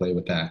kind of play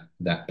with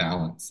that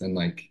balance. And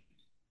like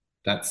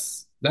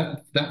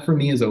that for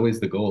me is always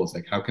the goal, is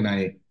like how can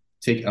I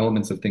take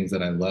elements of things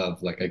that I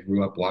love. Like I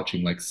grew up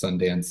watching like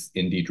Sundance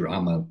indie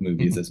drama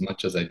movies Mm-hmm. as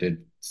much as I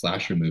did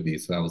slasher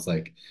movies. So I was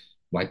like,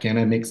 why can't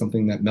I make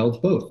something that melds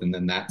both? And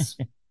then that's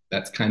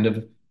kind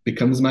of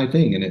becomes my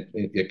thing. And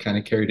it kind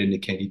of carried into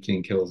Candy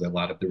King Kills. A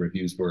lot of the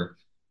reviews were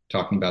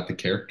talking about the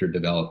character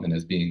development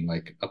as being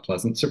like a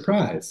pleasant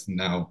surprise.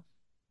 Now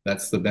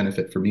that's the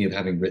benefit for me of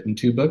having written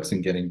two books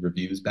and getting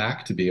reviews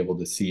back, to be able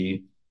to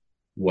see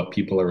what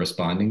people are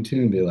responding to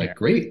and be Yeah. like,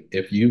 great,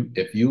 if you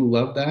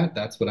love that,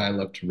 that's what I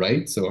love to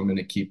write, so I'm going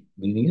to keep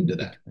leaning into Keep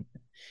that.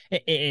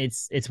 doing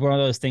it's one of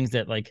those things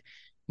that like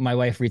my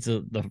wife reads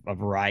a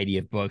variety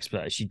of books,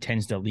 but she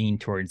tends to lean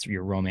towards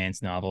your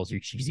romance novels, your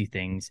cheesy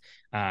things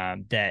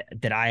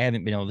that I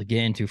haven't been able to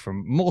get into for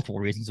multiple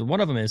reasons. And one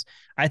of them is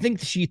I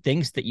think she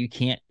thinks that you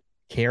can't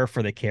care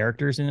for the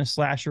characters in a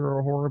slasher or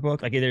a horror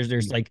book. Like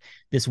there's like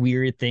this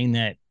weird thing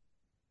that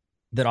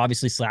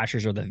obviously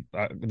slashers are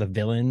the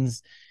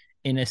villains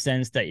in a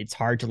sense that it's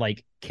hard to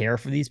like care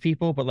for these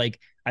people. But like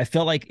I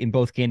felt like in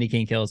both Candy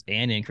Cane Kills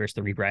and in Curse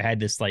the Reaper, I had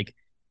this like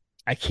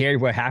I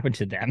cared what happened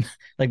to them,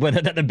 like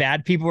whether the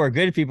bad people or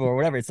good people or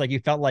whatever. It's like you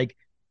felt like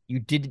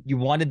you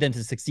wanted them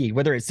to succeed,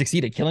 whether it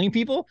succeed at killing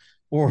people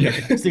or Yeah.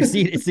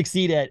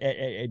 succeed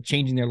at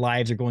changing their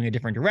lives or going a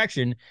different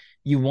direction.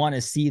 You want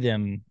to see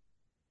them,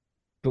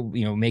 but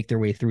make their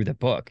way through the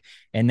book,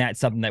 and that's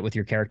something that with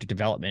your character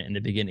development in the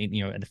beginning,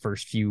 in the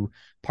first few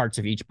parts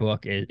of each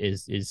book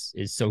is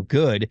so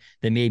good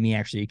that made me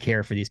actually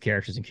care for these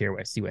characters and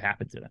see what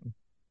happened to them.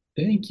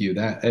 Thank you.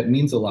 That it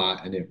means a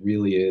lot, and it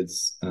really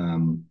is.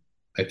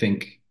 I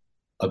think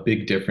a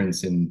big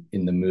difference in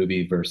the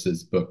movie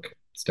versus book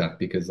stuff,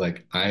 because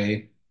like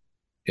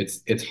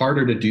it's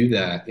harder to do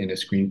that in a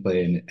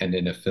screenplay and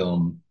in a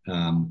film,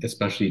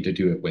 especially to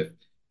do it with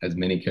as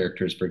many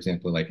characters. For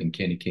example, like in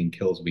Candy King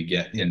Kills, we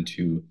get Yeah.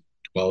 into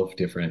 12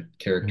 different Mm-hmm.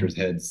 characters'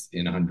 heads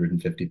in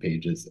 150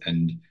 pages,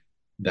 and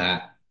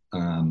that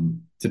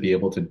to be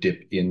able to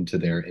dip into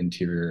their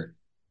interior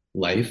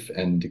life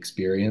and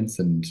experience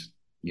and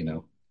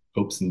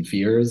hopes and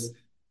fears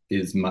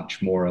is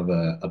much more of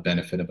a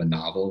benefit of a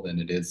novel than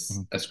it Mm-hmm.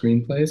 is a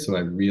screenplay. So I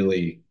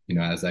really,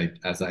 as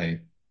I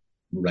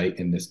write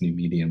in this new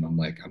medium, I'm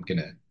like, I'm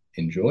gonna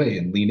enjoy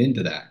and lean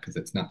into that, because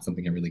it's not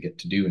something I really get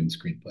to do in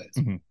screenplays.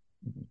 Mm-hmm.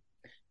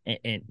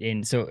 Mm-hmm.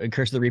 And so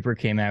Curse of the Reaper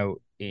came out,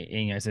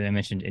 as I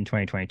mentioned, in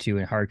 2022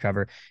 in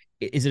hardcover.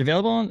 Is it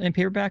available in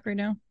paperback right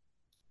now?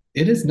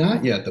 It is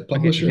not yet. The Okay,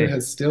 publisher okay,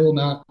 has still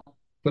not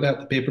put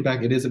out the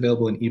paperback. It is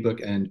available in ebook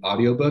and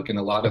audiobook, and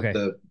a lot of okay.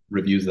 the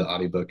reviews of the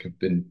audiobook have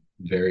been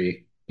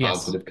very Yes.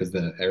 positive because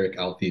the Eric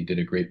Althey did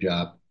a great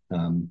job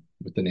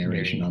with the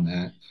narration on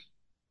Narrating. that.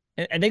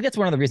 And I think that's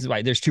one of the reasons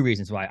why. There's two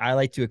reasons why I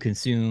like to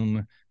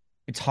consume.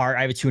 It's hard.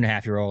 I have a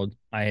 2.5 year old.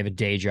 I have a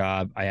day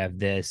job. I have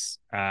this.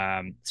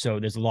 So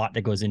there's a lot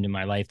that goes into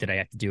my life that I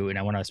have to do, and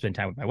I want to spend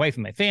time with my wife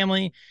and my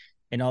family,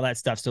 and all that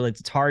stuff. So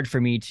it's hard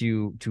for me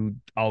to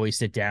always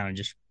sit down and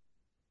just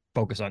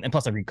focus on. And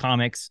plus, I read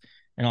comics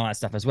and all that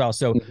stuff as well.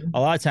 So Mm-hmm. a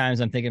lot of times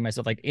I'm thinking to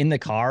myself, like in the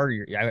car,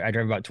 I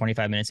drive about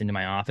 25 minutes into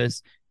my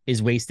office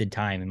is wasted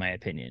time, in my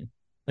opinion.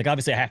 Like,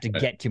 obviously, I have to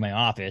get to my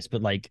office,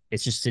 but like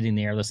it's just sitting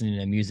there listening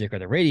to music or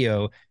the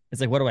radio.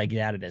 It's like, what do I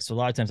get out of this? So a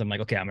lot of times I'm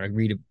like, okay, I'm going to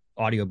read an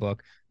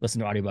audiobook,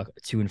 listen to audiobook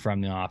to and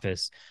from the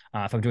office.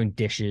 If I'm doing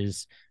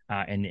dishes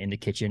in the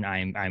kitchen,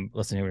 I'm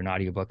listening to an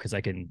audiobook because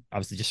I can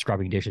obviously just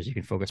scrubbing dishes. You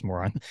can focus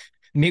more on.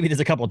 Maybe there's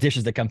a couple of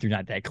dishes that come through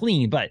not that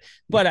clean, but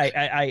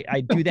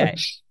I do that.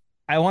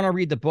 I want to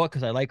read the book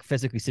because I like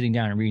physically sitting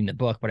down and reading the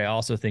book, but I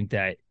also think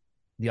that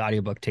the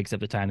audiobook takes up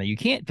the time that you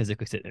can't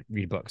physically sit and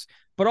read books,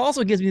 but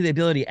also gives me the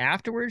ability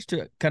afterwards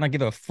to kind of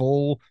give a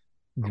full,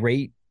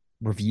 great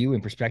review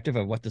and perspective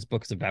of what this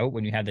book is about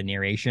when you have the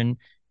narration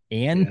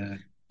and Yeah.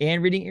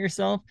 and reading it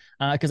yourself.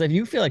 Because I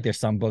do feel like there's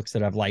some books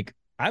that I've like,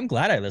 I'm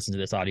glad I listened to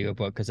this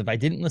audiobook because if I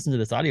didn't listen to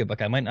this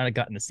audiobook, I might not have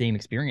gotten the same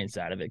experience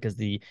out of it because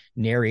the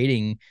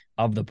narrating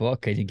of the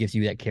book, it gives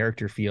you that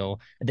character feel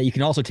that you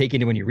can also take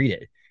into when you read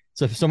it.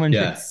 So if someone,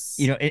 Yes.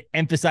 it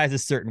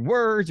emphasizes certain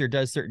words or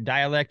does certain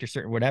dialect or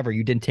certain whatever,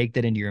 you didn't take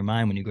that into your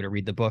mind when you go to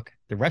read the book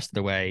the rest of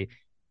the way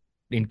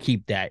and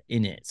keep that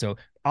in it. So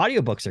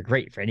audiobooks are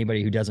great for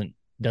anybody who doesn't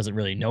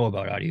really know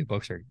about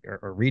audiobooks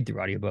or read through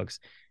audiobooks.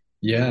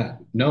 Yeah,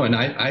 no, and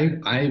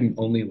I'm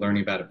only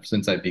learning about it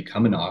since I've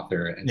become an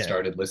author and Yeah.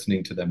 started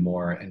listening to them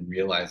more and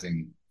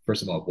realizing,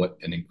 first of all, what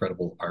an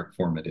incredible art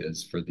form it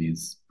is for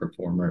these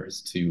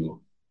performers to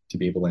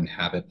be able to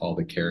inhabit all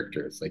the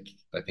characters. Like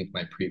I think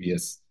my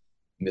previous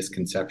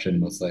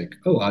misconception was like,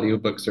 oh,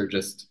 audiobooks are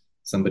just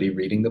somebody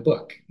reading the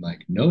book.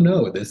 Like, no,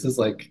 no, this is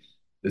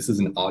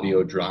an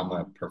audio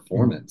drama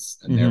performance,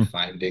 and they're Mm-hmm.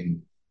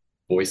 finding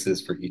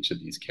voices for each of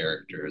these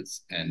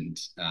characters. And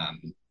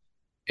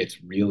it's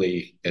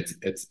really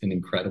it's an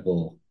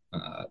incredible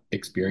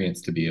experience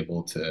to be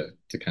able to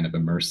kind of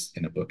immerse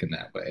in a book in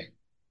that way.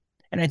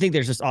 And I think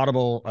there's just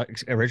Audible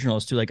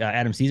originals too. Like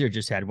Adam Caesar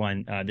just had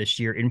one this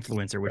year,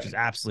 Influencer, which is Right.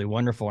 absolutely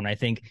wonderful. And I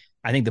think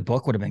the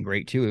book would have been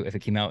great too if it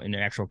came out in an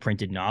actual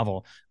printed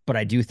novel. But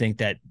I do think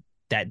that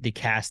the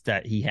cast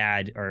that he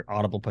had or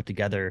Audible put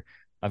together,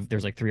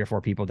 there's like 3 or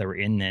 4 people that were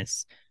in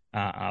this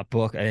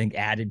book. I think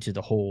added to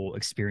the whole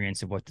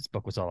experience of what this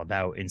book was all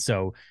about. And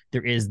so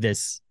there is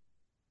this,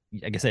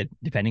 like I said,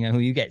 depending on who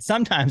you get.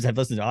 Sometimes I've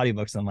listened to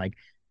audiobooks and I'm like,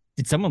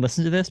 did someone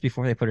listen to this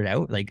before they put it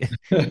out? Like,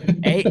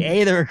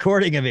 the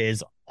recording of it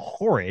is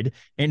horrid,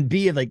 and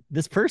B, like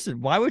this person,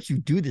 why would you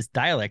do this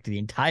dialect the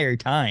entire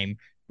time?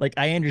 Like,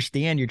 I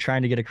understand you're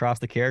trying to get across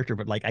the character,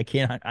 but like, I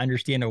can't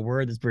understand a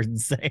word this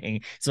person's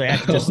saying, so I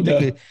have to just Oh stick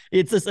no. with.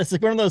 It's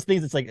like one of those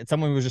things. It's like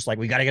someone was just like,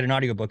 we got to get an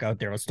audiobook out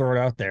there. Let's throw it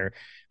out there.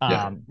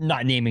 Yeah.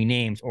 Not naming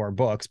names or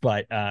books,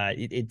 but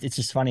it's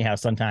just funny how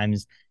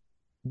sometimes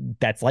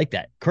that's like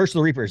that. Curse of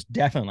the Reaper is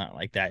definitely not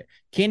like that.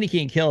 Candy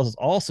Cane Kills is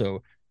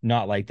also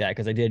not like that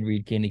because I did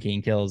read Candy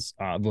Cane Kills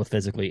both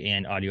physically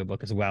and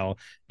audiobook as well.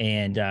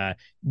 And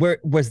where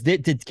was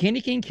that? Did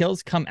Candy Cane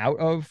Kills come out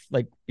of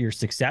like your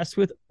success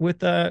with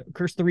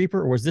Curse of the Reaper,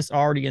 or was this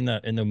already in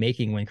the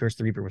making when Curse of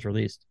the Reaper was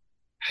released?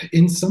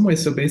 In some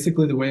ways, so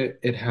basically the way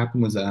it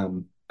happened was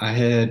I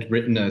had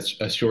written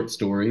a short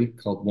story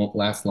called Won't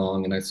Last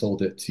Long, and I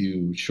sold it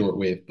to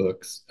Shortwave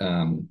Books,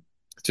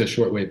 to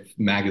Shortwave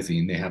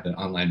Magazine. They have an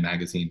online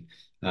magazine.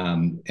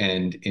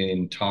 And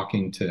in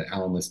talking to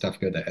Alan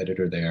Listufka, the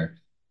editor there,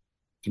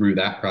 through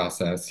that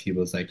process, he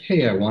was like,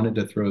 hey, I wanted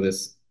to throw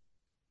this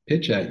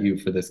pitch at you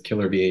for this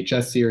killer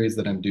VHS series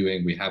that I'm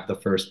doing. We have the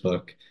first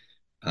book.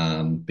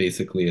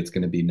 Basically, it's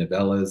going to be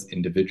novellas,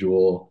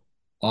 individual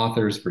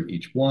authors for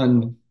each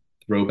one,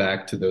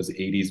 throwback to those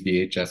 80s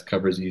VHS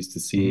covers you used to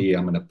Mm-hmm. see.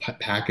 I'm going to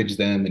package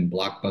them in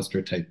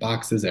blockbuster type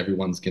boxes.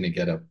 Everyone's going to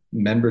get a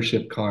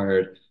membership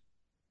card.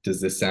 Does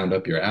this sound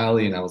up your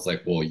alley? And I was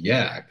like, well,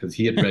 yeah, because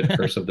he had read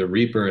Curse of the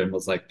Reaper and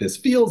was like, this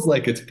feels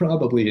like it's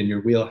probably in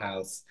your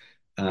wheelhouse.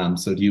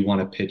 So do you want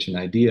to pitch an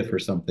idea for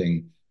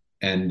something?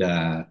 And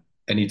uh,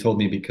 and he told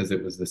me because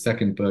it was the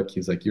second book,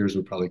 he's like, yours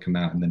would probably come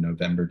out in the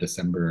November,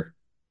 December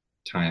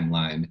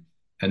timeline.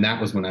 And that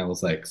was when I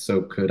was like,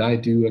 so could I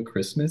do a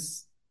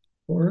Christmas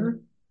horror?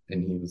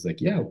 And he was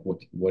like, yeah,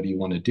 what do you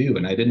want to do?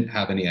 And I didn't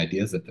have any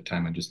ideas at the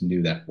time. I just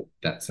knew that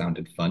that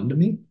sounded fun to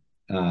me.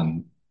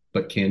 Um,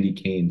 but Candy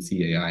Cane,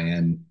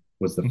 Cain,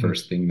 was the Mm-hmm.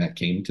 first thing that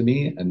came to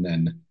me. And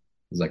then I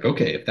was like,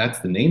 okay, if that's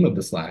the name of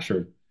the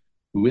slasher,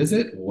 who is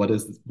it? What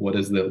is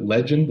the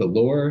legend, the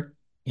lore?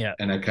 Yeah.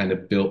 And I kind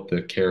of built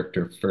the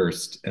character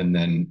first and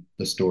then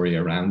the story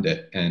around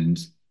it. And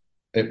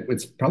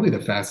it's probably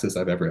the fastest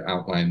I've ever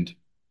outlined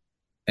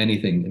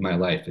anything in my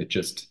life. It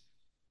just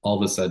all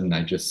of a sudden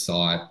I just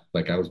saw it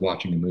like I was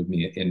watching a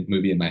movie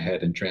in my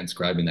head and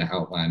transcribing the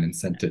outline and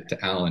sent it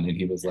to Alan, and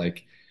he was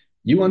like,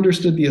 You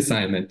understood the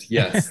assignment.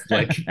 Yes.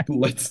 Like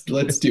let's do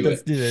Let's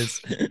it. do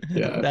this.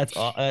 Yeah.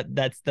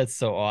 That's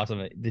so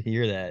awesome to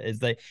hear that.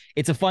 It's like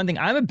it's a fun thing.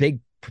 I'm a big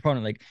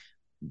proponent. Like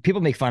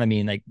people make fun of me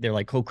and like they're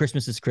like, "Oh,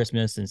 Christmas is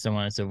Christmas" and so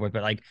on and so forth.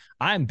 But like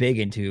I'm big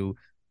into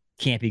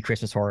campy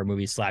Christmas horror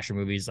movies, slasher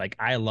movies. Like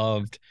I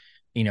loved,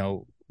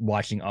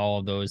 watching all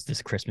of those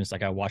this Christmas.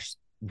 Like I watched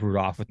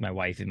Rudolph with my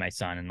wife and my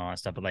son and all that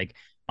stuff. But like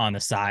on the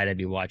side, I'd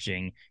be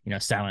watching,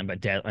 Silent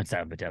Night,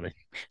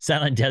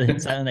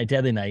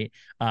 Deadly Night.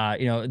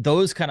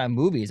 Those kind of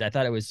movies. I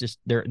thought it was just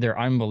they're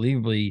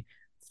unbelievably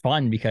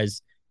fun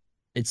because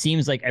it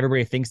seems like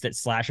everybody thinks that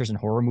slashers and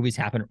horror movies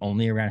happen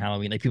only around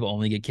Halloween. Like people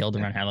only get killed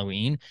Yeah. around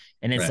Halloween.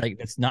 And it's Right. like,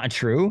 it's not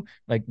true.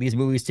 Like these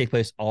movies take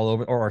place all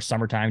over or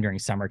summertime during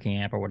summer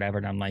camp or whatever.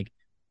 And I'm like,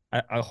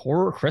 a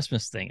horror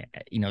Christmas thing,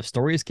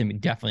 stories can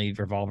definitely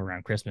revolve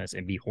around Christmas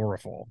and be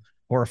horrifying.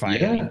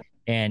 Yeah.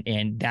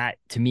 And that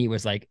to me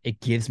was like, it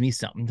gives me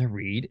something to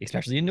read,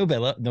 especially in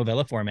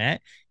novella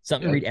format,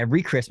 something to Yeah. read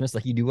every Christmas.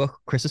 Like you do a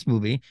Christmas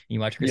movie and you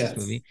watch a Christmas Yes.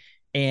 movie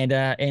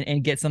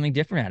and get something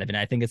different out of it. And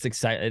I think it's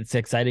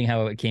exciting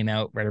how it came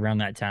out right around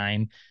that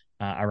time,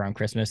 around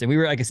Christmas. And we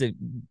were, like I said,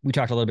 we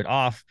talked a little bit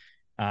off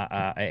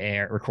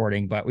air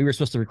recording, but we were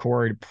supposed to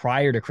record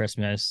prior to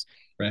Christmas.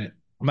 Right.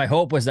 My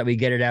hope was that we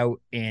get it out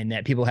and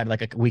that people had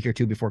like a week or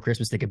two before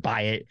Christmas they could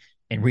buy it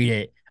and read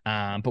it.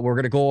 But we're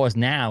gonna go is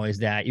now is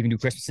that you can do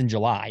Christmas in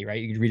July,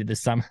 right? You can read it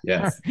this summer,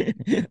 Yes.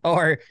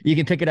 or you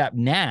can pick it up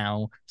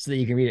now so that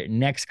you can read it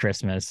next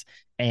Christmas.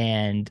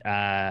 And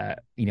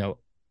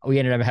we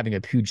ended up having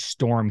a huge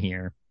storm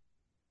here.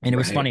 And it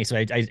was Right. funny. So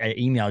I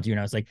emailed you and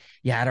I was like,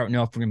 yeah, I don't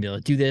know if we're going to be able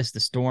to do this. The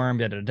storm,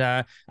 da, da,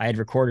 da. I had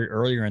recorded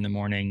earlier in the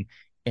morning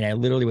and I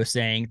literally was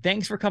saying,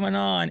 thanks for coming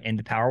on. And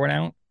the power went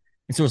out.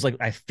 And so it was like,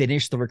 I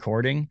finished the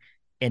recording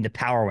and the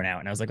power went out.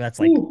 And I was like, that's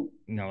like, Ooh.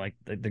 like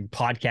the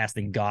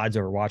podcasting gods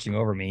are watching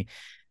over me.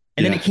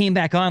 And then it Yeah. came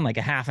back on like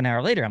a half an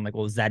hour later. I'm like,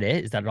 well, is that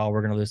it? Is that all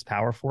we're going to lose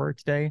power for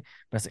today?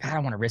 But I was like, I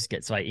don't want to risk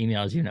it. So I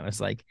emailed you and I was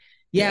like,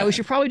 yeah, we Yeah.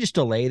 should probably just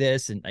delay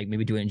this and like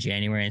maybe do it in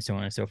January and so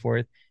on and so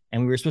forth.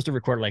 And we were supposed to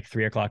record at like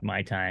 3 o'clock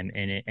my time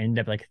and it ended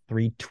up like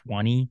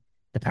 3:20.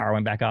 The power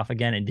went back off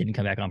again and didn't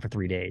come back on for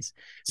 3 days.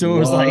 So it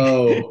was like,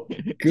 Whoa. so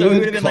we would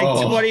have Good been like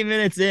call. 20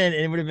 minutes in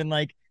and it would have been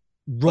like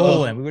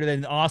rolling. We Oh, would have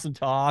been an awesome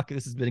talk.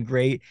 This has been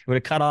great. It would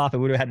have cut off. It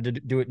would have had to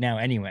do it now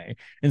anyway.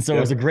 And so it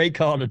was a yep. great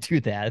call to do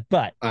that.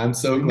 But I'm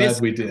so we glad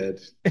missed we did.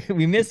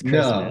 we missed No,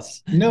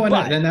 Christmas. no,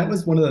 But and that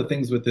was one of the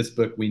things with this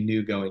book we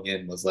knew going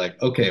in was like,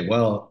 okay,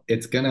 well,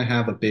 it's gonna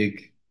have a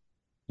big,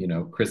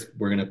 Chris,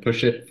 we're gonna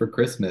push it for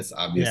Christmas,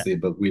 yeah, obviously,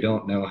 but we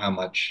don't know how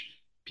much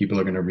people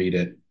are gonna read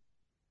it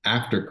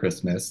after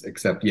Christmas,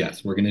 except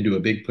yes, we're gonna do a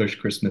big push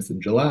Christmas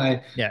in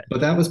July. yeah, But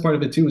that was part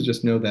of it too, was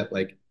just know that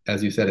like,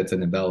 as you said, it's a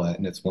novella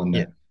and it's one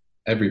yeah. that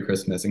every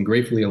Christmas, and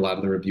gratefully a lot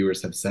of the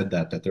reviewers have said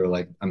that they're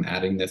like, I'm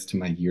adding this to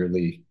my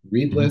yearly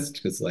read Mm-hmm. list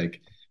because like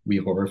we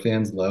horror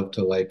fans love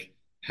to like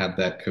have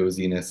that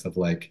coziness of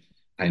like,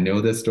 I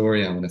know this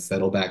story, I want to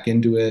settle back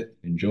into it,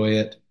 enjoy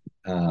it.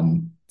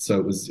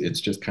 So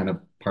it's just kind of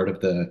part of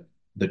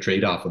the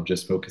trade-off of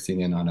just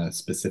focusing in on a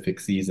specific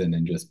season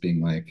and just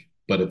being like,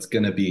 but it's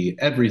gonna be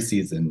every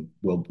season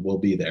will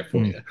be there for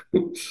Mm.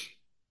 you.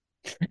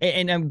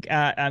 And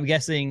I'm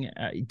guessing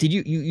did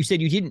you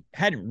said you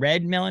hadn't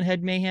read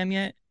Melonhead Mayhem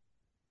yet,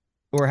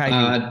 or had you?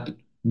 Uh,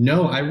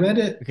 no, I read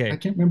it. I Okay.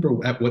 can't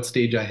remember at what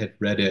stage I had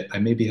read it. I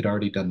maybe had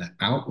already done the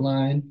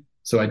outline,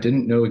 so I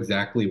didn't know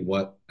exactly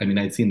what. I mean,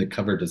 I'd seen the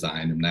cover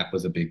design, and that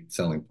was a big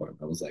selling point.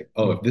 I was like,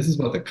 oh, Mm. if this is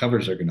what the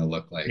covers are going to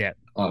look like, Yeah.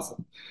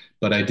 awesome.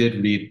 But I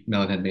did read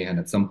Melonhead Mayhem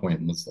at some point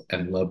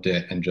and loved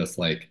it, and just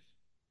like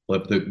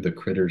loved the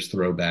critters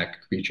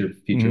throwback creature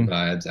feature Mm-hmm.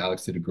 vibes.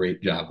 Alex did a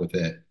great job with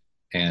it,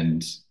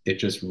 and it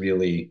just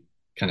really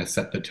kind of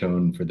set the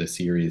tone for the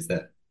series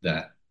that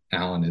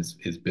Alan is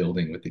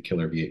building with the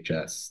Killer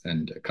VHS,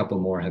 and a couple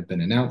more have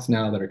been announced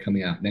now that are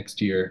coming out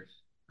next year.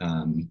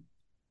 Um,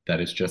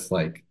 that is just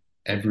like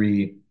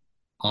every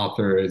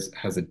author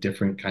has a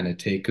different kind of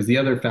take because the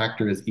other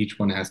factor is each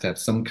one has to have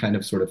some kind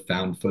of sort of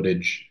found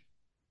footage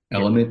Yeah.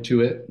 element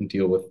to it and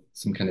deal with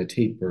some kind of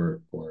tape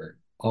or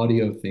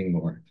audio thing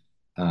or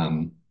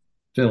um,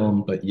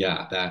 film. But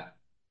yeah, that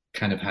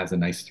kind of has a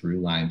nice through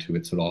line to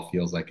it, so it all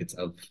feels like it's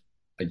of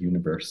a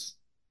universe.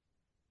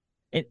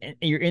 And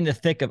you're in the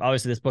thick of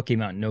obviously this book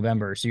came out in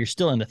November, so you're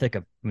still in the thick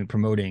of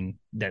promoting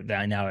that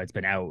now it's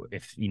been out.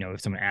 If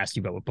someone asks you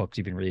about what books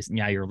you've been releasing,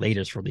 now your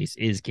latest release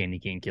is Candy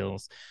Cane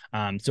Kills.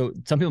 So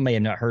some people may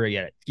have not heard it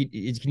yet. Can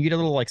you get a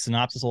little like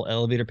synopsis, a little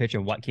elevator pitch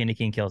of what Candy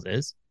Cane Kills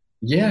is?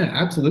 Yeah,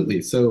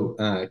 absolutely. So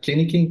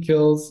Candy King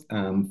Kills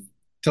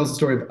tells the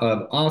story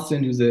of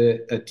Austin, who's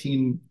a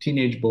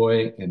teenage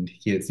boy, and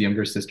his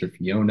younger sister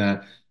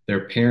Fiona.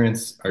 Their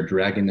parents are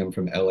dragging them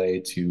from LA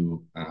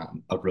to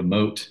a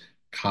remote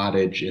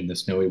cottage in the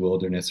snowy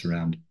wilderness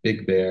around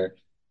Big Bear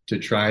to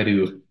try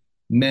to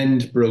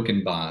mend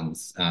broken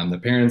bonds. The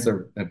parents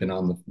have been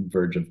on the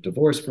verge of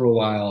divorce for a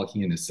while.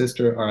 He and his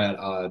sister are at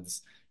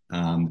odds.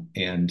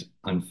 And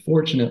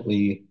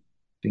unfortunately,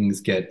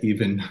 things get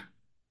even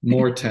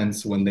more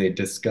tense when they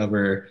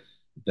discover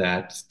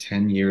that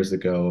 10 years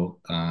ago,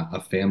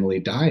 a family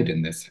died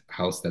in this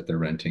house that they're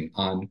renting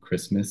on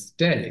Christmas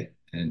Day.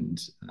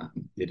 And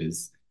it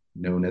is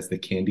known as the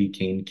Candy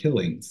Cane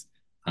killings.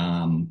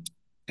 Um,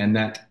 and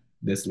that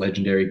this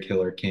legendary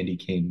killer, Candy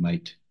Cane,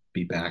 might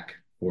be back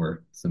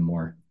for some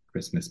more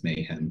Christmas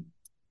mayhem.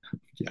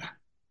 Yeah.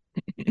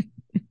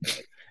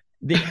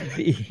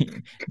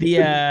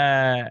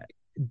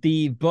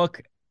 The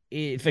book,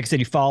 if like I said,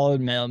 you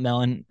followed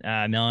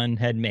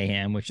Melonhead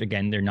Mayhem, which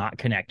again they're not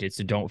connected,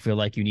 so don't feel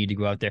like you need to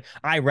go out there.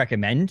 I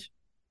recommend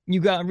you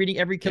go out reading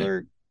every Yeah.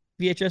 killer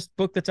VHS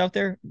book that's out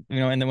there,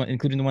 and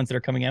including the ones that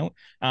are coming out.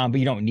 But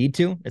you don't need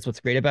to. That's what's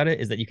great about it,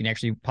 is that you can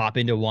actually pop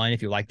into one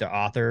if you like the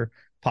author,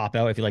 pop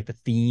out if you like the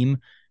theme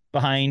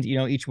behind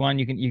each one.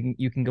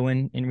 You can go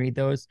in and read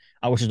those,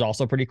 which is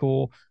also pretty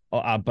cool.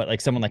 But like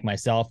someone like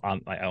myself,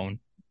 I own,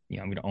 I'm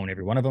going to own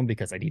every one of them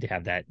because I need to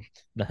have that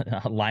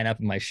line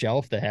up in my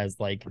shelf that has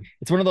like,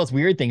 it's one of those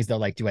weird things though.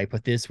 Like, do I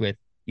put this with,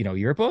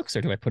 your books,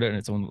 or do I put it in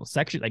its own little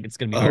section? Like, it's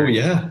going to be Oh, very,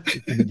 yeah. it's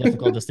going to be a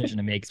difficult decision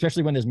to make,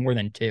 especially when there's more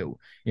than two.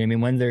 You know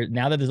what I mean?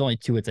 Now that there's only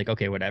two, it's like,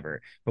 okay, whatever.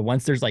 But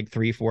once there's like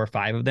 3, 4,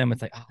 5 of them,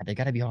 it's like, they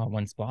got to be all in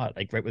one spot.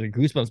 Like right with the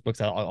Goosebumps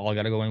books, all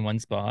got to go in one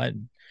spot, so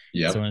on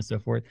Yep. and so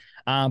forth.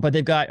 But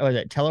they've got,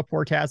 that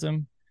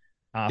Teleportasm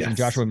from Yes.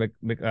 Joshua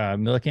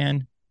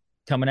Millican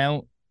coming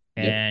out,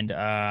 Yep. and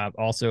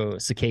also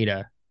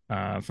Cicada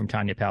from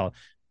Tanya Pell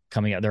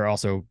coming out.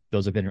 Those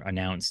have been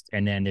announced,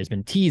 and then there's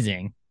been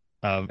teasing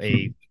of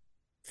a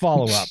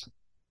follow up.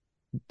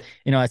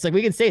 It's like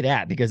we can say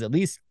that because at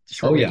least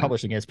Oh, Shortwave yeah.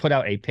 Publishing has put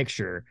out a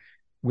picture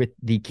with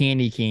the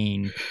Candy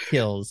Cane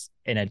kills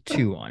and a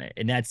 2 on it,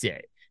 and that's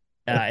it.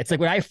 It's like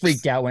when I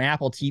freaked out when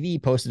Apple TV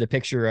posted a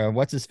picture of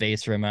what's his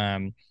face from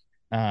now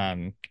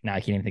I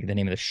can't even think of the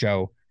name of the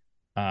show.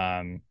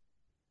 Um,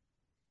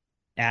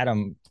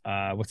 Adam,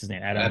 what's his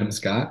name? Adam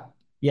Scott.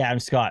 Yeah, Adam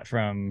Scott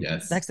from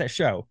Yes. that's that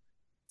show.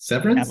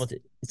 Severance.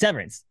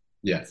 Severance.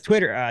 Yes.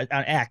 Twitter on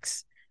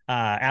X,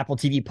 Apple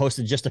TV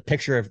posted just a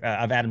picture of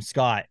Adam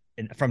Scott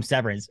from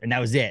Severance, and that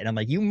was it. And I'm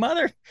like, you're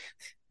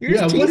Yeah.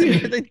 just What do teasing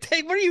me. you? Like,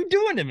 hey, what are you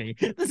doing to me?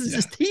 This is Yeah.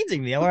 just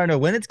teasing me. I want to know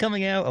when it's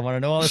coming out. I want to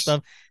know all this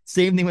stuff.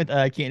 Same thing with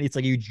Candy. It's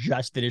like you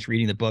just finished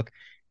reading the book,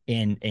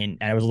 and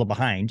I was a little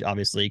behind,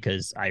 obviously,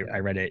 because I Yeah.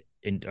 read it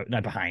in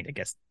not behind, I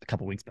guess a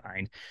couple weeks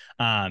behind.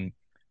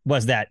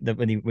 Was that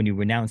when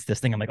you announced this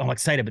thing, I'm like, oh, I'm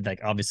excited, but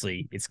like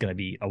obviously it's gonna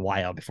be a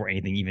while before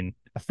anything even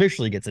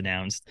officially gets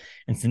announced,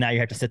 and so now you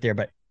have to sit there.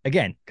 But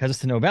again, because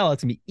it's a novella,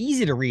 it's gonna be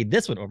easy to read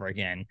this one over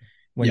again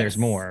when there's Yes.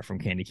 more from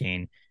Candy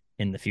Cane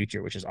in the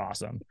future, which is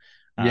awesome.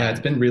 Yeah. It's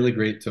Um, been really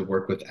great to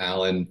work with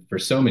Alan for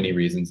so many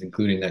reasons,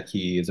 including that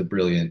he is a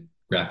brilliant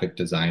graphic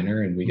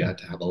designer, and we got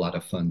to have a lot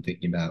of fun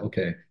thinking about,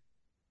 okay,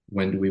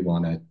 when do we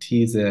want to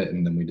tease it?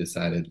 And then we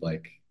decided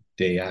like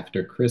day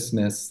after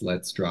Christmas,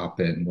 let's drop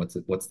it. And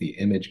what's the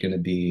image going to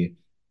be?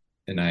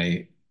 And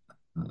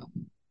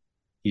um,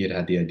 he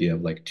had the idea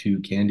of like 2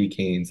 candy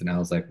canes, and I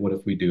was like, what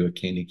if we do a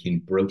candy cane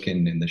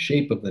broken in the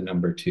shape of the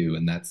number 2?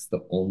 And that's the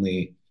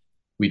only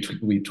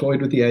we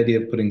toyed with the idea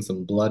of putting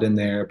some blood in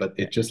there, but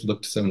yeah. it just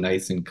looked so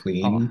nice and Oh,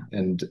 clean,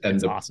 and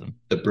it's the awesome.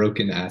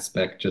 broken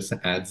aspect just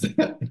adds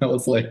that. And I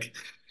was like,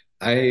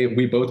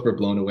 we both were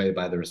blown away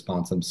by the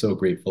response. I'm so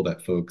grateful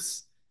that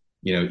folks,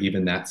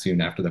 even that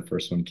soon after the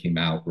first one came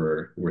out,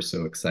 were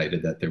so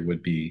excited that there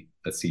would be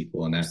a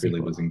sequel, and that really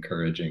Sequel. was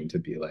encouraging to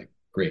be like,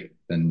 great,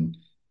 then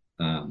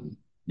um,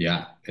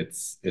 yeah,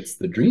 it's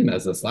the dream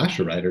as a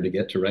slasher writer to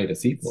get to write a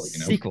sequel.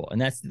 Sequel, and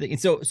that's the thing.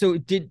 So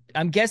did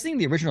I'm guessing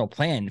the original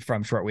plan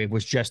from Shortwave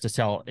was just to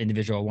sell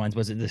individual ones.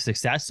 Was it the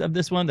success of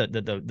this one,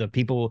 the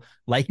people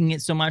liking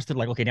it so much that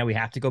like, okay, now we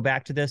have to go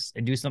back to this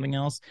and do something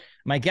else?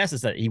 My guess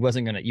is that you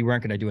weren't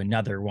gonna do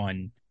another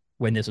one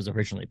when this was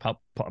originally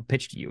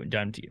pitched to you and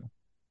done to you.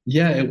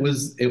 Yeah, it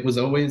was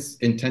always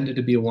intended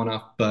to be a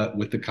one-off, but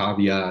with the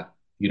caveat,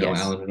 Yes.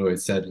 Alan had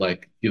always said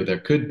like, there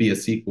could be a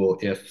sequel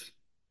if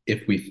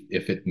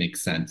it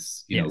makes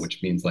sense, Yes.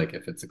 which means like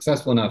if it's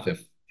successful enough,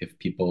 if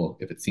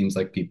it seems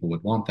like people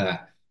would want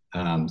that.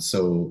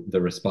 So the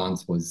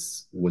response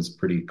was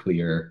pretty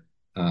clear.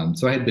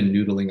 So I had been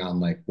noodling on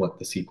like what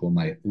the sequel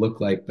might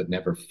look like, but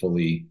never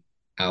fully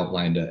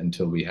outlined it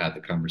until we had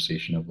the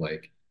conversation of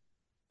like,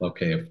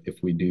 okay,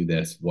 if we do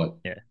this, what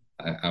Yeah.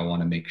 I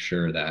want to make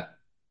sure that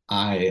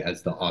I,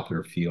 as the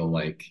author, feel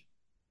like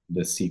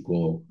the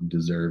sequel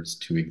deserves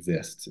to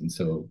exist. And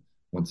so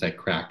once I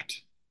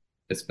cracked,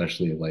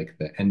 especially like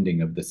the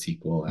ending of the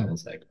sequel, I Mm.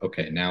 was like,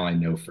 okay, now I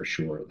know for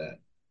sure that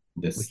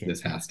We this can.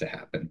 has to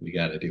happen. We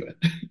got to do it.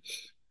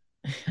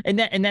 And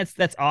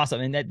that's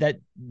awesome. And that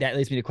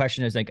leads me to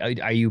question is like,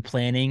 are you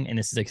planning? And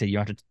this is like I said, you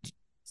don't have to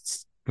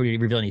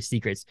reveal any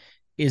secrets.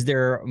 Is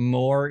there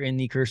more in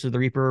the Curse of the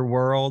Reaper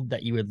world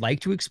that you would like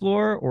to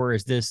explore, or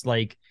is this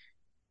like,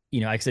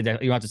 like I said, you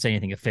don't have to say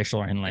anything official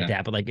or anything like Yeah.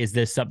 that, but like, is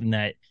this something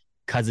that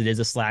because it is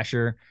a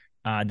slasher,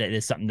 that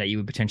is something that you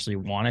would potentially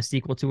want a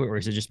sequel to it, or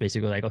is it just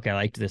basically like, okay, I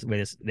liked this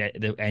way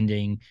the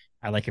ending,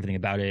 I like everything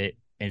about it,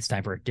 and it's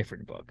time for a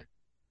different book?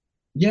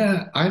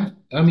 Yeah, I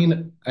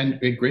mean, and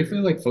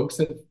gratefully, like folks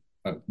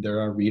there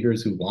are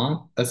readers who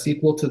want a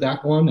sequel to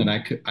that one, and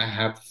I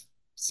have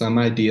some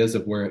ideas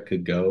of where it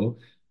could go,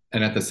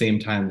 and at the same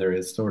time, there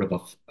is sort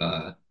of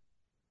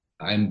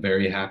I'm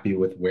very happy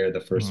with where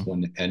the first Mhm.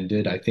 one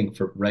ended. I think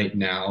for right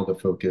now, the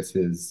focus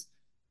is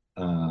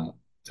uh,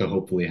 to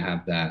hopefully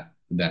have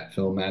that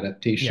film Yeah.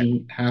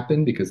 adaptation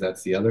happen, because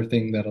that's the other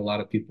thing that a lot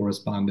of people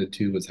responded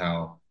to was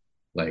how,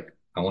 like,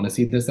 I want to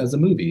see this as a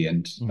movie.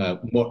 And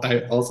Mhm.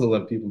 I also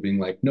love people being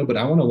like, no, but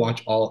I want to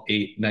watch all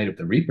 8 Night of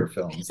the Reaper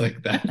films.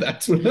 Like that.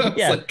 That's what I was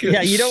Yeah, like.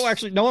 yeah. You don't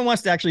actually. No one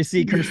wants to actually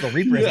see Curse of the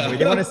Reaper as a movie.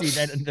 They want to Yeah,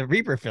 see that the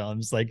Reaper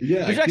films, like,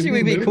 yeah. which Give actually me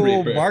would be Moon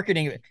cool Reaper.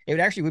 marketing. It would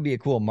actually would be a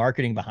cool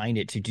marketing behind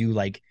it to do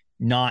like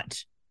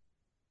not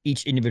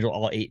each individual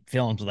all 8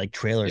 films with like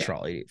trailers for Yeah.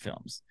 all 8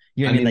 films.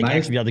 You know what I I mean? mean, Like my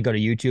actually be able to go to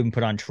YouTube and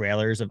put on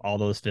trailers of all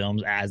those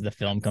films as the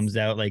film yes. comes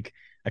out, like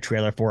a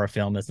trailer for a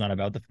film that's not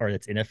about the or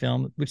that's in a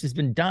film, which has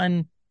been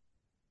done.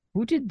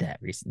 Who did that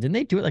recently? Didn't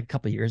they do it like a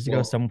couple of years ago?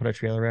 Well, Someone put a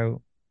trailer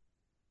out.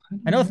 I I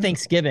know don't know. I mean,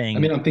 Thanksgiving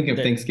I'm thinking of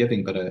that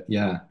Thanksgiving, but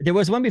yeah, there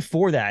was one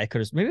before that. I could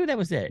have maybe that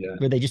was it, yeah.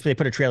 where they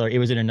put a trailer. It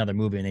was in another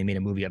movie, and they made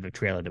a movie of a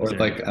trailer that was Or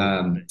in another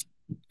like movie.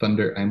 But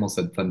Thunder, I almost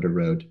said Thunder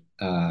Road.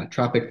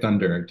 Tropic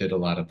Thunder did a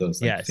lot of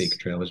those like fake yes,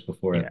 trailers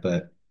before yeah, it.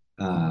 But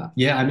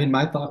yeah, I mean,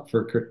 my thought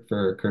for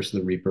Curse of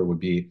the Reaper would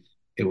be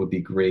it would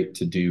be great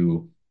to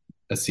do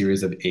a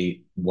series of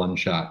 8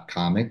 one-shot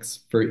comics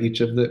for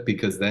each of the,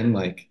 because then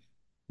like,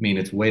 I mean,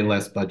 it's way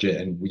less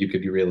budget and you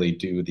could really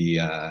do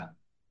the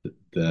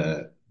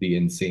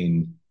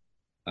insane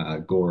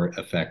gore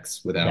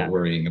effects without yeah,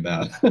 worrying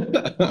about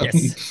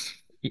yes,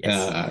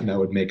 yes. that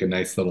would make a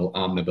nice little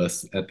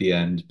omnibus at the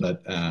end.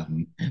 But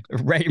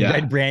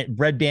yeah,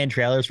 Red band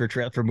trailers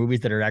for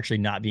movies that are actually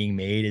not being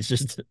made. It's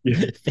just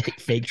yeah,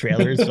 fake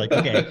trailers. Like,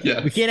 okay, we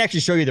yes, can't actually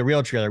show you the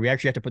real trailer. We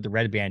actually have to put the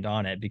red band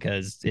on it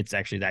because it's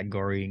actually that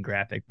gory and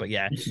graphic. But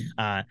yeah,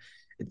 uh,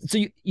 so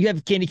you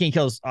have Candy Cane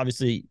Kills,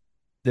 obviously.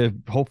 The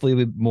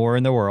hopefully more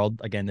in the world.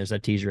 Again, there's a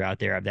teaser out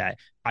there of that.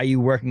 Are you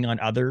working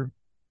on other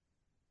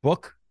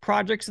book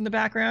projects in the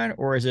background,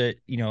 or is it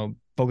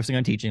focusing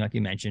on teaching like you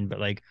mentioned, but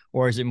like,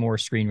 or is it more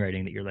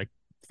screenwriting that you're like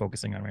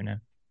focusing on right now?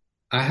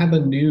 I have a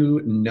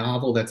new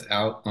novel that's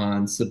out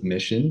on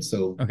submission,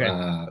 so Okay.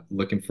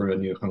 looking for a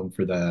new home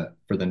for the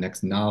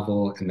next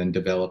novel, and then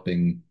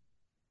developing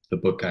the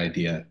book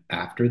idea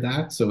after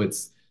that. So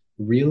it's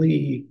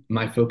really,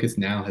 my focus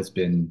now has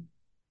been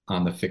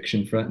on the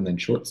fiction front, and then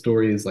short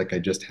stories. Like I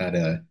just had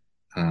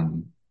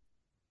um,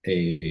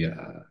 a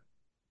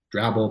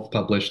Drabble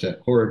published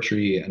at Horror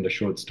Tree, and a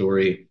short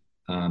story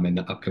in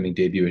the upcoming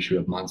debut issue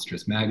of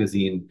Monstrous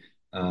Magazine.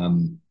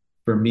 Um,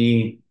 for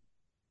me,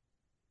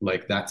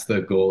 like that's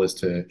the goal, is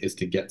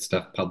to get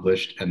stuff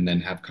published and then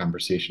have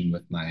conversation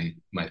with my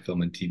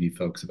film and TV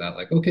folks about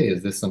like, okay,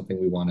 is this something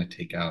we want to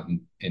take out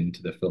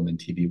into the film and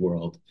TV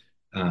world?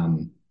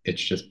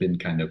 It's just been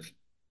kind of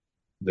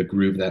the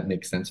groove that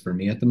makes sense for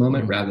me at the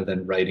moment, Mhm. rather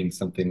than writing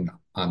something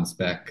on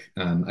spec.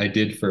 I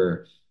did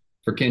for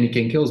Candy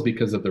Cane Kills,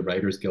 because of the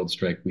Writers Guild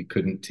strike. We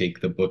couldn't take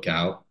the book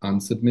out on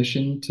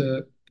submission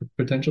to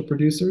potential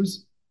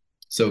producers.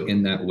 So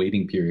in that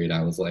waiting period,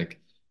 I was like,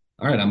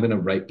 all right, I'm going to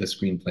write the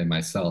screenplay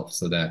myself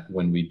so that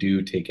when we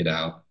do take it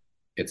out,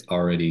 it's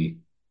already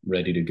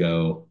ready to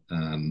go.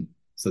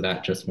 So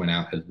that just went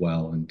out as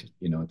well, and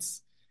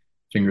it's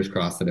fingers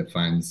crossed that it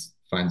finds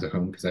a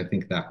home, because I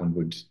think that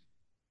one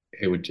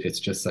it's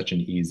just such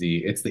an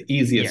it's the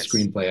easiest Yes.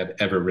 screenplay I've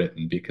ever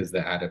written, because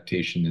the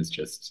adaptation is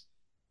just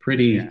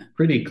Yeah.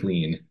 pretty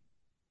clean.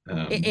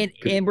 And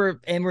Cause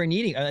we're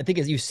needing, I think,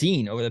 as you've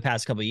seen over the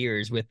past couple of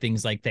years with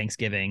things like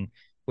Thanksgiving,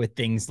 with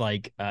things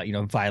like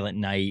Violent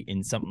Night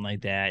and something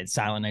like that,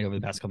 Silent Night over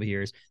the past couple of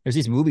years. There's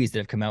these movies that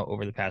have come out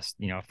over the past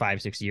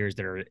 5-6 years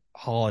that are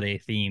holiday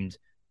themed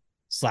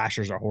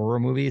slashers or horror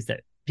movies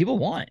that people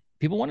want.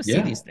 People want to see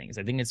yeah, these things.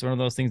 I think it's one of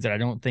those things that I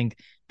don't think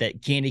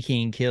that Candy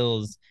Cane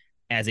Kills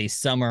as a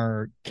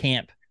summer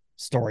camp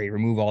story,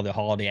 remove all the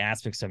holiday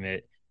aspects of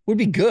it, would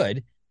be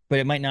good, but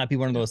it might not be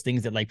one of yeah, those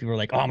things that like people are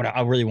like, oh,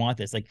 I really want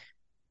this. Like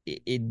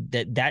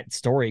that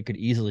story could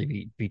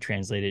easily be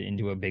translated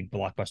into a big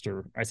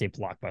blockbuster. I say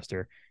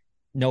blockbuster.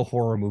 No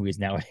horror movies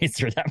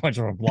nowadays are that much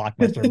of a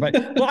blockbuster, but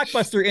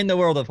blockbuster in the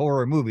world of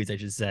horror movies, I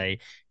should say,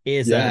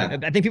 is yeah,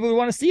 I think people would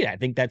want to see it. I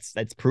think that's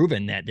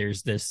proven that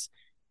there's this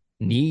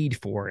need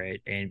for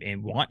it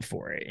and want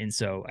for it. And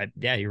so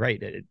yeah, you're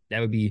right. That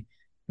would be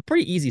a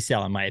pretty easy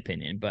sell in my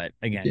opinion. But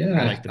again,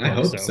 I like yeah. the I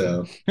book. hope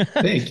So so.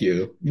 Thank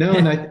you. No,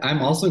 and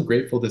I'm also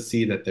grateful to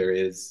see that there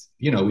is,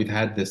 we've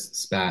had this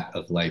spat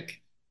of like,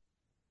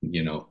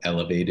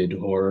 elevated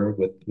horror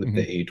with the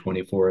Mhm.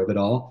 A24 of it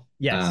all.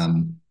 Yes.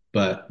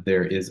 But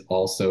there is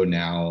also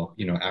now,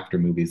 after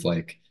movies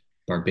like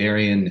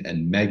Barbarian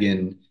and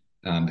Megan,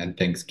 and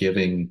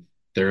Thanksgiving,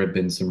 there have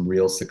been some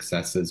real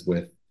successes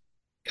with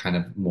kind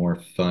of more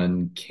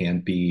fun,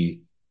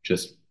 campy,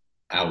 just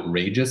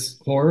outrageous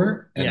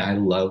horror. And Yeah. I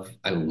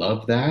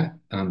love that.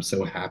 I'm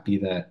so happy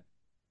that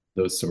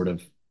those sort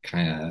of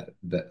kind of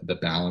the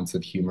balance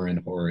of humor and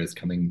horror is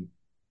coming,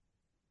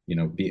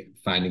 be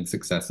finding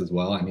success as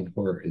well. I mean,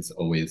 horror is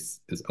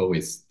always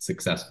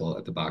successful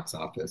at the box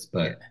office, Yeah.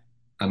 but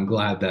I'm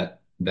glad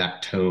that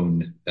that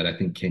tone that I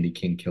think Candy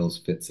King Kills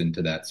fits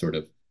into that sort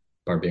of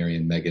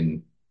barbarian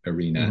Megan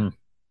arena.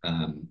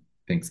 Mm-hmm.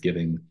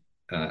 Thanksgiving,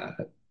 uh,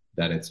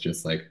 that it's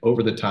just like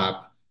over the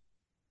top,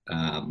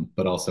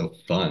 but also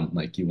fun.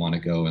 Like you want to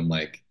go and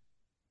like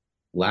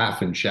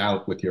laugh and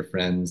shout with your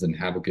friends and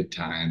have a good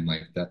time.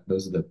 Like that,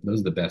 those are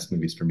the best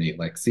movies for me.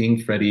 Like seeing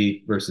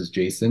Freddy versus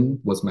Jason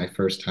was my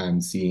first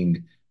time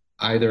seeing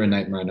either a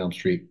Nightmare on Elm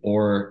Street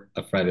or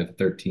a Friday the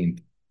 13th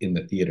in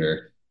the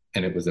theater.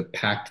 And it was a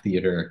packed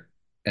theater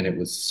and it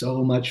was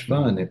so much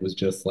fun. It was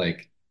just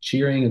like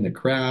cheering in the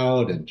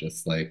crowd and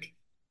just like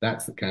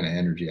that's the kind of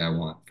energy I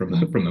want from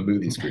from a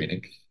movie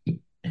screening.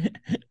 And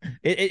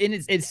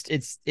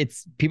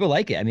it's people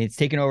like it. I mean, it's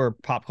taken over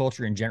pop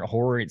culture in general.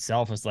 Horror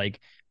itself is like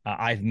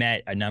I've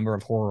met a number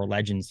of horror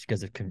legends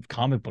because of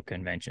comic book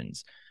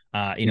conventions.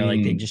 Like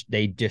Mm,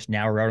 they just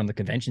now are out on the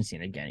convention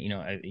scene again.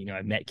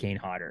 I've met Kane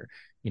Hodder.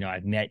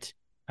 I've met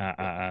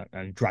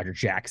Roger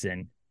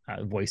Jackson,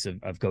 voice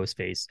of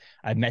Ghostface.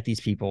 I've met these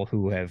people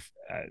who have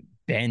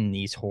been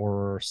these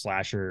horror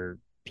slasher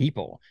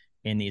people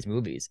in these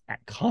movies at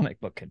comic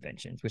book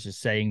conventions, which is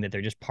saying that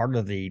they're just part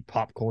of the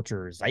pop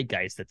culture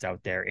zeitgeist that's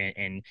out there.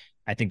 And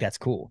I think that's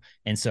cool.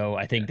 And so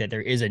I think that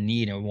there is a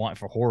need and a want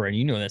for horror.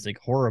 And that's like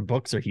horror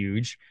books are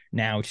huge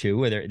now too,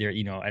 where they're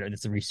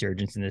it's a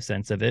resurgence in the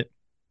sense of it.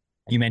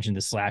 You mentioned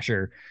the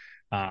slasher,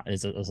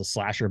 is a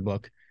slasher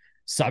book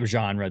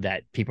subgenre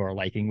that people are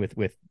liking with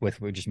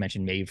we just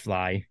mentioned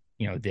Mayfly,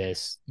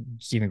 this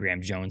Stephen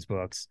Graham Jones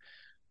books.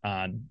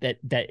 That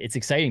it's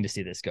exciting to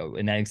see this go,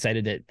 and I'm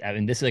excited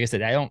that this, like I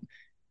said, I don't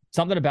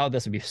something about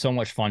this would be so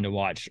much fun to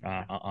watch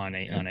on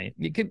a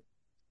it could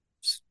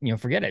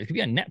forget it. It could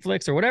be on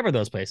Netflix or whatever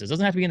those places. It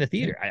doesn't have to be in the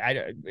theater.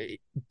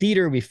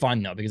 Theater would be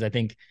fun though because I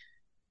think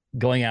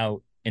going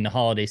out in the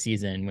holiday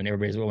season when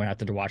everybody's going out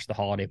there to watch the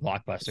holiday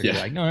blockbuster, you're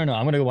like, no, I'm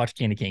gonna go watch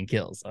Candy Cane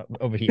Kills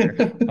over here.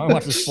 I'm gonna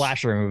watch this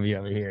slasher movie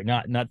over here,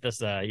 not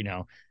this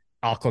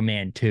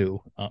Aquaman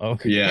 2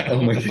 over yeah.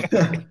 Oh my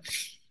God.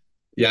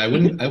 Yeah, I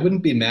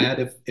wouldn't be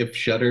mad if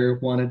Shudder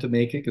wanted to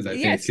make it because I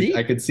yeah, think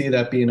I see, could see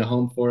that being a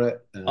home for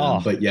it.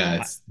 oh, But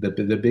yeah, it's the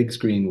big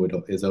screen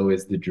is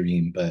always the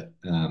dream. But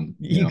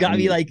you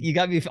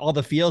got me all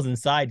the feels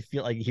inside.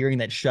 Feel like hearing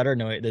that Shutter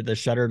noise, the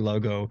Shutter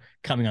logo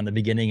coming on the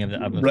beginning of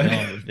a right,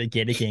 film of the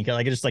Candy King.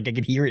 Like I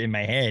could hear it in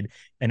my head,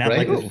 and I'm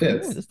right, like, it oh,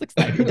 fits. this looks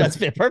nice. It does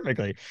fit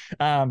perfectly.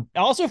 I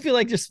also feel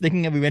like just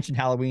thinking of we mentioned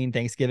Halloween,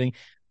 Thanksgiving.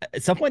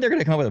 At some point, they're going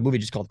to come up with a movie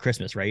just called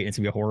Christmas, right? And it's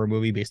gonna be a horror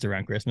movie based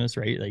around Christmas,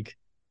 right? Like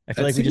I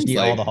feel That like we just seems need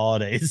all the like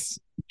holidays.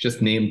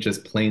 just name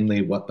just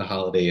plainly what the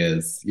holiday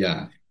is.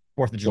 Yeah,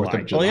 4th of Fourth July.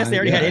 of Well, yes, July. they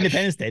already had Yeah.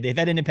 Independence Day. They've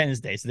had Independence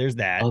Day, so there's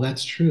that. Oh,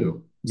 that's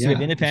true. So we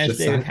have Yeah, it's Independence just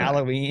Day, we have sci-fi.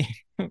 Halloween.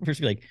 We're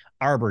just like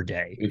Arbor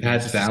Day We've had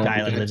because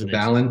Skylar lives in it.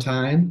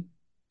 Valentine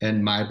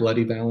and My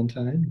Bloody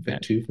Valentine. We've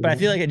had two for But I that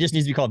feel like one. it just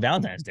needs to be called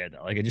Valentine's Day,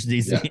 though. Like it just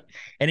needs to Yeah. be,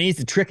 and it needs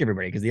to trick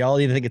everybody because they all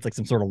either think it's like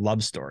some sort of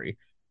love story,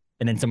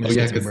 and then someone Oh just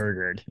yeah, gets because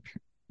murdered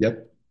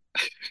yep.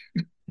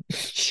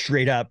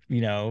 straight up,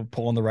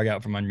 pulling the rug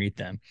out from underneath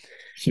them.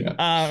 Yeah.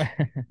 Uh,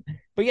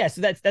 but yeah,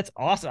 so that's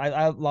awesome.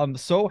 I'm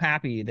so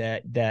happy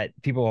that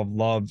people have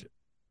loved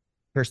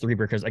Curse the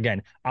Reaper because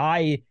again,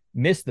 I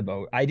missed the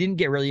boat. I didn't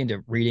get really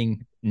into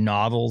reading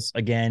novels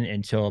again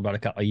until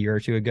about a year or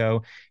two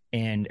ago,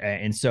 and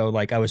so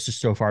like I was just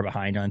so far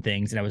behind on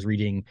things, and I was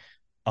reading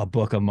a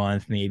book a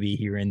month maybe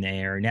here and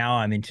there. Now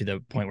I'm into the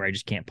point where I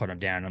just can't put them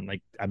down. I'm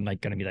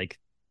like going to be like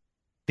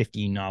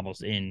 15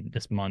 novels in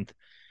this month.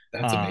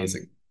 That's Um,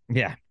 amazing.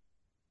 yeah,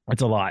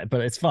 it's a lot,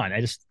 but it's fun.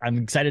 I'm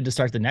excited to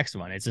start the next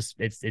one. It's just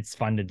it's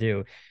fun to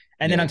do.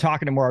 And then I'm Yeah.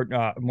 talking to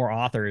more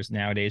authors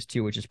nowadays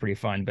too, which is pretty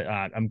fun. But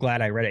I'm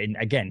glad I read it. And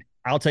again,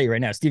 I'll tell you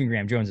right now, Stephen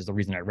Graham Jones is the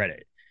reason I read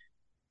it.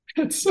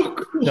 That's so So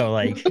cool.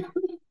 like,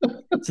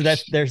 so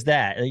there's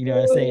that. You know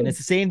what I'm saying? It's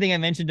the same thing I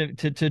mentioned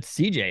to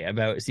CJ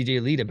about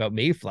CJ Lead about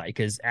Mayfly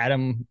because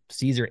Adam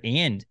Caesar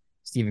and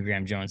Stephen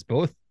Graham Jones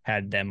both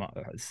had them a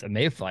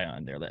Mayfly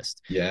on their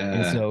list, and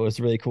Yeah. so it was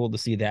really cool to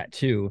see that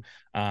too.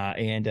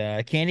 And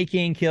Candy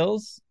Cane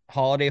Kills,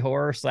 holiday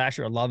horror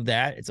slasher. I love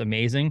that. It's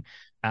amazing.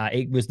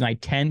 It was my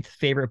 10th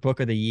favorite book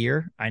of the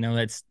year. I know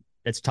that's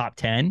top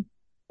 10.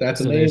 That's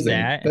So there's amazing.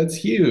 that. That's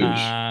huge.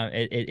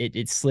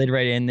 It slid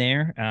right in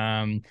there.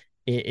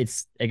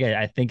 It's again,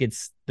 I think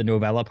it's the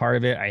novella part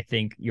of it. I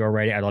think you're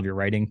writing. I love your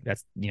writing.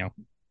 That's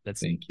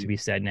Thank to you. be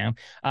said now.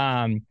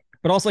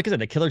 But also, like I said,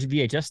 the Killers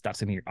VHS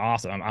stuff's gonna be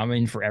awesome. I'm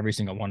in for every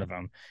single one of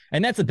them,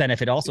 and that's the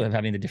benefit also of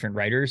having the different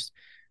writers.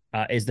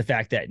 Is the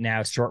fact that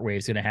now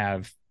Shortwave's gonna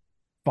have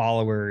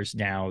followers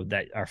now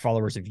that are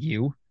followers of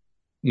you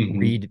Hmm.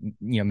 read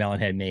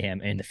Melonhead Mayhem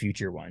and the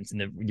future ones,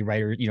 and the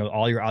writer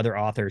all your other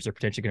authors are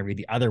potentially going to read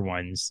the other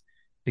ones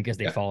because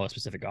they Yeah. follow a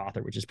specific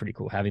author, which is pretty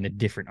cool. Having the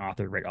different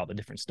author write all the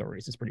different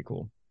stories is pretty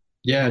cool.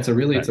 Yeah, But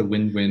it's a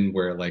win-win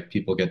where like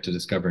people get to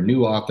discover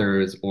new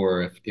authors,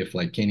 or if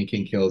like Candy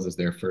King Kills is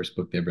their first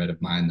book they've read of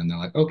mine, then they're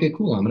like, okay,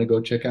 cool, I'm gonna go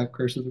check out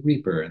Curse of the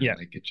Reaper, and yeah,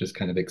 like it just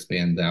kind of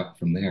expands out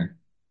from there.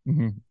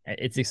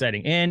 it's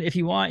exciting. And if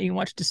you want, you can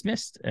watch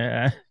Dismissed.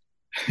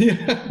 Yeah.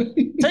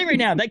 Tell you right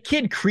now, that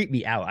kid creeped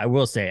me out. I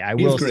will say,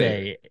 He's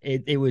great.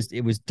 it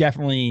was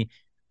definitely,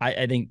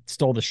 I think,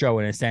 stole the show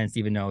in a sense,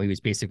 even though he was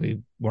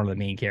basically one of the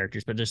main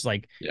characters. But just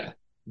like Yeah.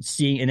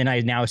 seeing, and then I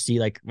now see,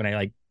 like, when I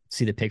like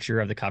see the picture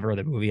of the cover of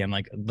the movie, I'm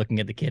like looking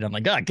at the kid, I'm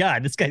like, oh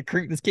God, this kid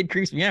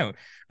creeps me out.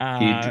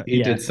 He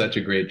Yeah, did such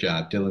a great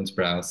job. Dylan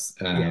Sprouse,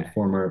 yeah,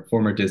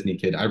 former Disney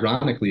kid.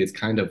 Ironically, it's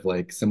kind of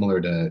like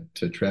similar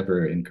to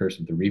Trevor in Curse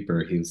of the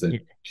Reaper. He was a yeah.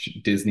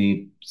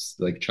 Disney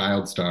like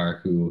child star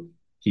who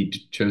he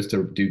chose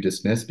to do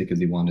dismiss because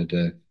he wanted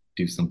to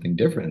do something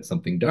different,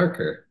 something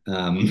darker.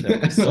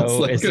 It's So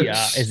like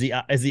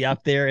is he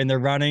up there in the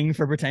running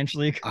for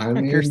potentially I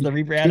Curse of mean, the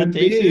Reaper could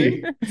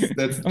adaptation? be.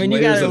 That's I mean,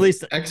 you got layers to at of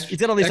least he's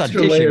got to at least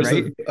extra audition, layers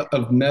right?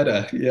 of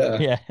meta. Yeah.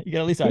 Yeah, you got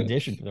to at least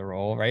audition for the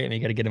role, right? I mean,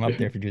 you got to get him up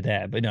there to do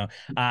that. But no,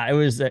 it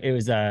was.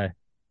 I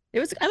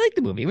like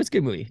the movie. It was a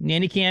good movie.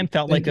 Nanny Cam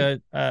felt like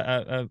Thank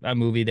you. a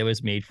movie that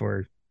was made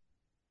for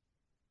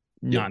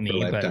not Yep, for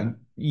me, but Lifetime.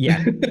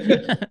 yeah.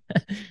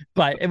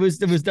 But it was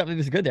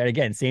good there.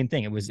 Again, same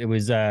thing. I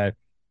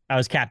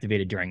was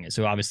captivated during it.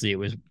 So obviously it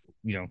was,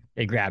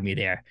 it grabbed me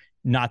there.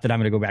 Not that I'm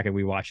gonna go back and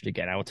rewatch it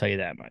again. I will tell you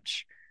that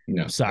much.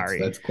 No, Sorry.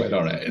 that's quite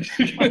all right.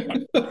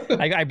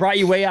 I brought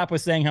you way up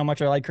with saying how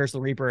much I like Curse of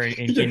the Reaper and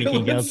Candy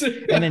King Kills,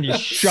 and then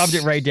just shoved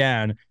it right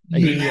down.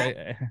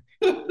 I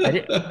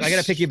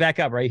gotta pick you back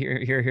up right here.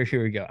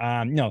 Here we go.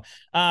 No.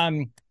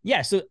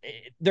 Yeah. So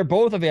they're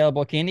both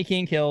available. Candy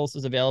King Kills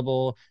is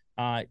available.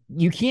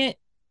 You can't.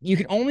 You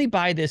can only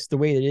buy this the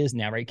way it is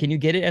now, right? Can you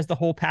get it as the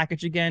whole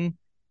package again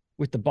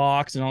with the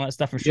box and all that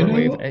stuff from You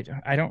Shortwave? know,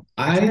 I don't.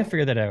 I'm trying to I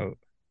figure that out.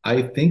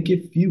 I think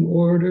if you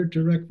order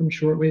direct from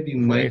Shortwave, you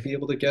might Crave be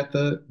able to get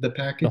the the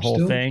package whole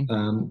still. thing.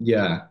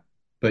 Yeah,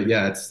 but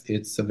yeah,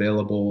 it's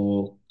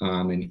available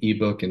in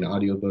ebook and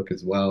audiobook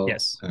as well.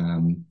 Yes.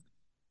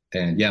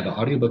 And yeah, the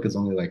audiobook is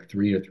only like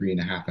 3 or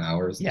 3.5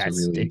 hours. It's Yeah, a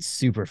really it's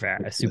super fast,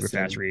 a quick super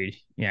fast listen. read.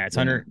 Yeah, it's Yeah,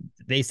 100.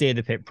 They say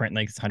the print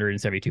like it's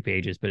 172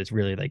 pages, but it's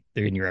really like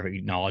they're in your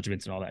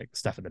acknowledgments and all that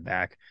stuff at the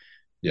back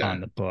yeah. on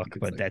the book. It's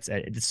But like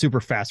it's a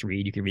super fast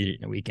read. You can read it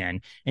in a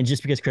weekend. And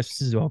just because Christmas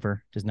is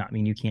over does not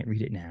mean you can't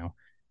read it now.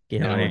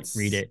 Get on no, it,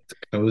 read it. it's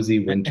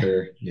cozy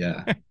winter.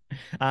 Yeah.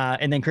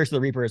 And then Curse of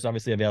the Reaper is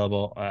obviously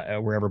available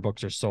wherever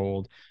books are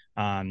sold.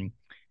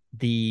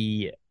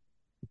 The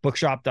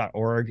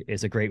bookshop.org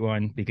is a great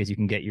one because you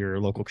can get your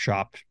local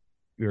shop,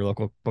 your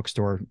local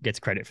bookstore gets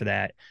credit for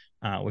that,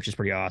 which is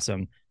pretty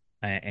awesome.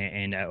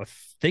 And I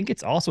think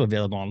it's also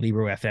available on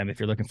Libro FM if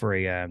you're looking for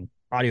a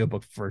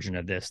audiobook version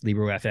of this.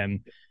 Libro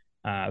FM,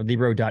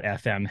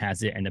 Libro.fm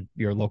has it, and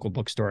your local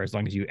bookstore, as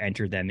long as you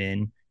enter them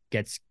in,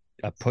 gets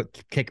a put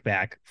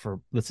kickback for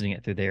listening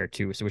it through there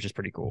too, so which is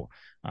pretty cool.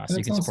 So you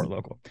That's can support awesome.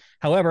 local.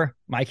 However,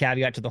 my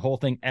caveat to the whole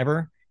thing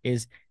ever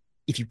is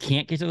if you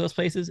can't get to those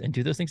places and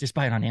do those things, just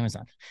buy it on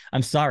Amazon.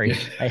 I'm sorry.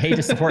 I hate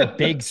to support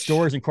big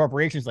stores and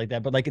corporations like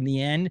that, but like in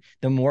the end,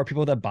 the more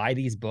people that buy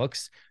these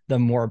books, the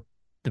more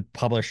the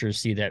publishers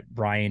see that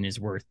Brian is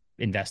worth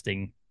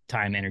investing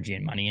time, energy,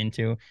 and money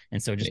into.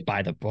 And so just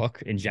buy the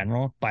book in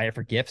general, buy it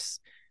for gifts.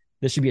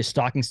 This should be a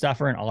stocking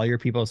stuffer in all your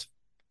people's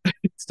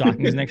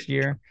stockings next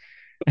year.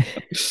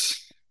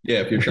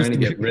 Yeah, if you're trying to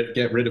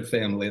get rid of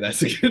family,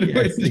 that's a good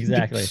way Yes, to do.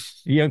 exactly.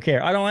 You don't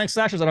care. I don't like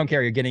slashers. I don't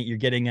care. You're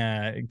getting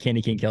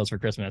Candy King Kills for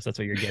Christmas. That's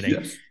what you're getting.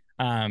 Yes.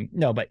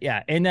 No, but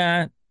yeah,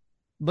 and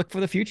look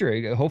for the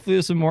future. Hopefully,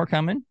 there's some more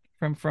coming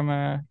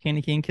from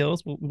Candy King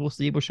Kills. We'll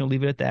see. But we'll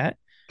leave it at that.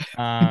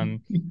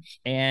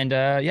 And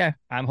yeah,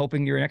 I'm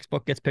hoping your next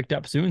book gets picked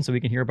up soon, so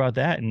we can hear about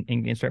that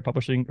and start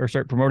publishing or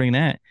start promoting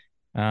that.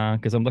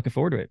 Because I'm looking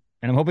forward to it,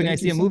 and I'm hoping I Thank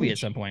see you a so movie at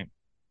much. some point.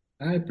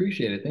 I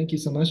appreciate it. Thank you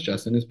so much,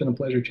 Justin. It's been a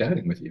pleasure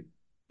chatting with you.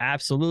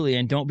 Absolutely.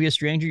 And don't be a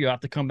stranger. You'll have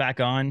to come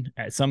back on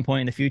at some point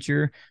in the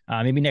future.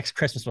 Maybe next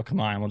Christmas we'll come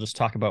on. We'll just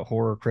talk about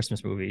horror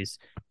Christmas movies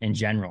in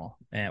general.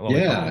 And we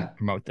Yeah,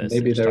 promote this and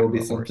maybe just there talk will be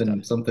about horror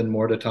stuff. something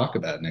more to talk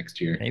about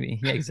next year. Maybe.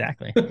 Yeah,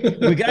 exactly.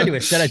 We got to do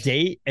is set a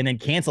date and then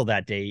cancel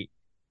that date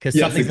because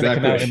Yes, something's going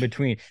to come out exactly. in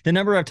between. The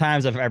number of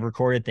times I've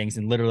recorded things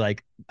and literally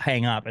like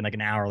hang up and like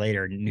an hour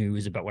later,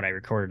 news about what I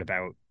recorded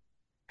about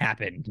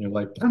happened. You're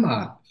like, come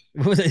on.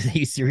 Was it, are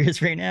you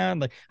serious right now? I'm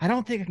like, I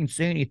don't think I can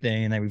say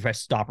anything. And then we press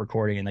stop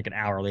recording, and like an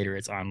hour later,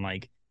 it's on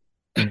like,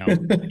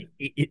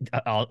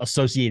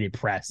 Associated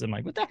Press. I'm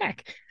like, what the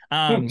heck?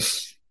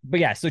 But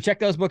yeah, so check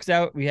those books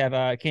out. We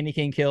have Candy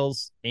Cane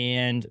Kills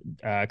and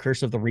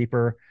Curse of the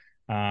Reaper.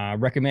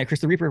 Curse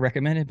of the Reaper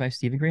recommended by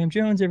Stephen Graham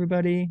Jones,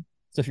 everybody.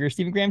 So if you're a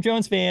Stephen Graham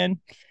Jones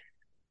fan,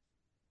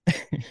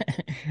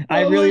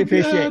 I Oh really my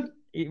appreciate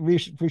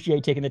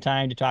God. taking the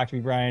time to talk to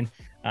me, Brian.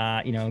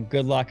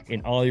 Good luck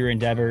in all your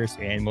endeavors,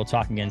 and we'll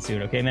talk again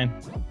soon. Okay, man.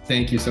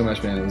 Thank you so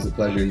much, man. It was a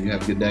pleasure. You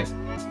have a good day.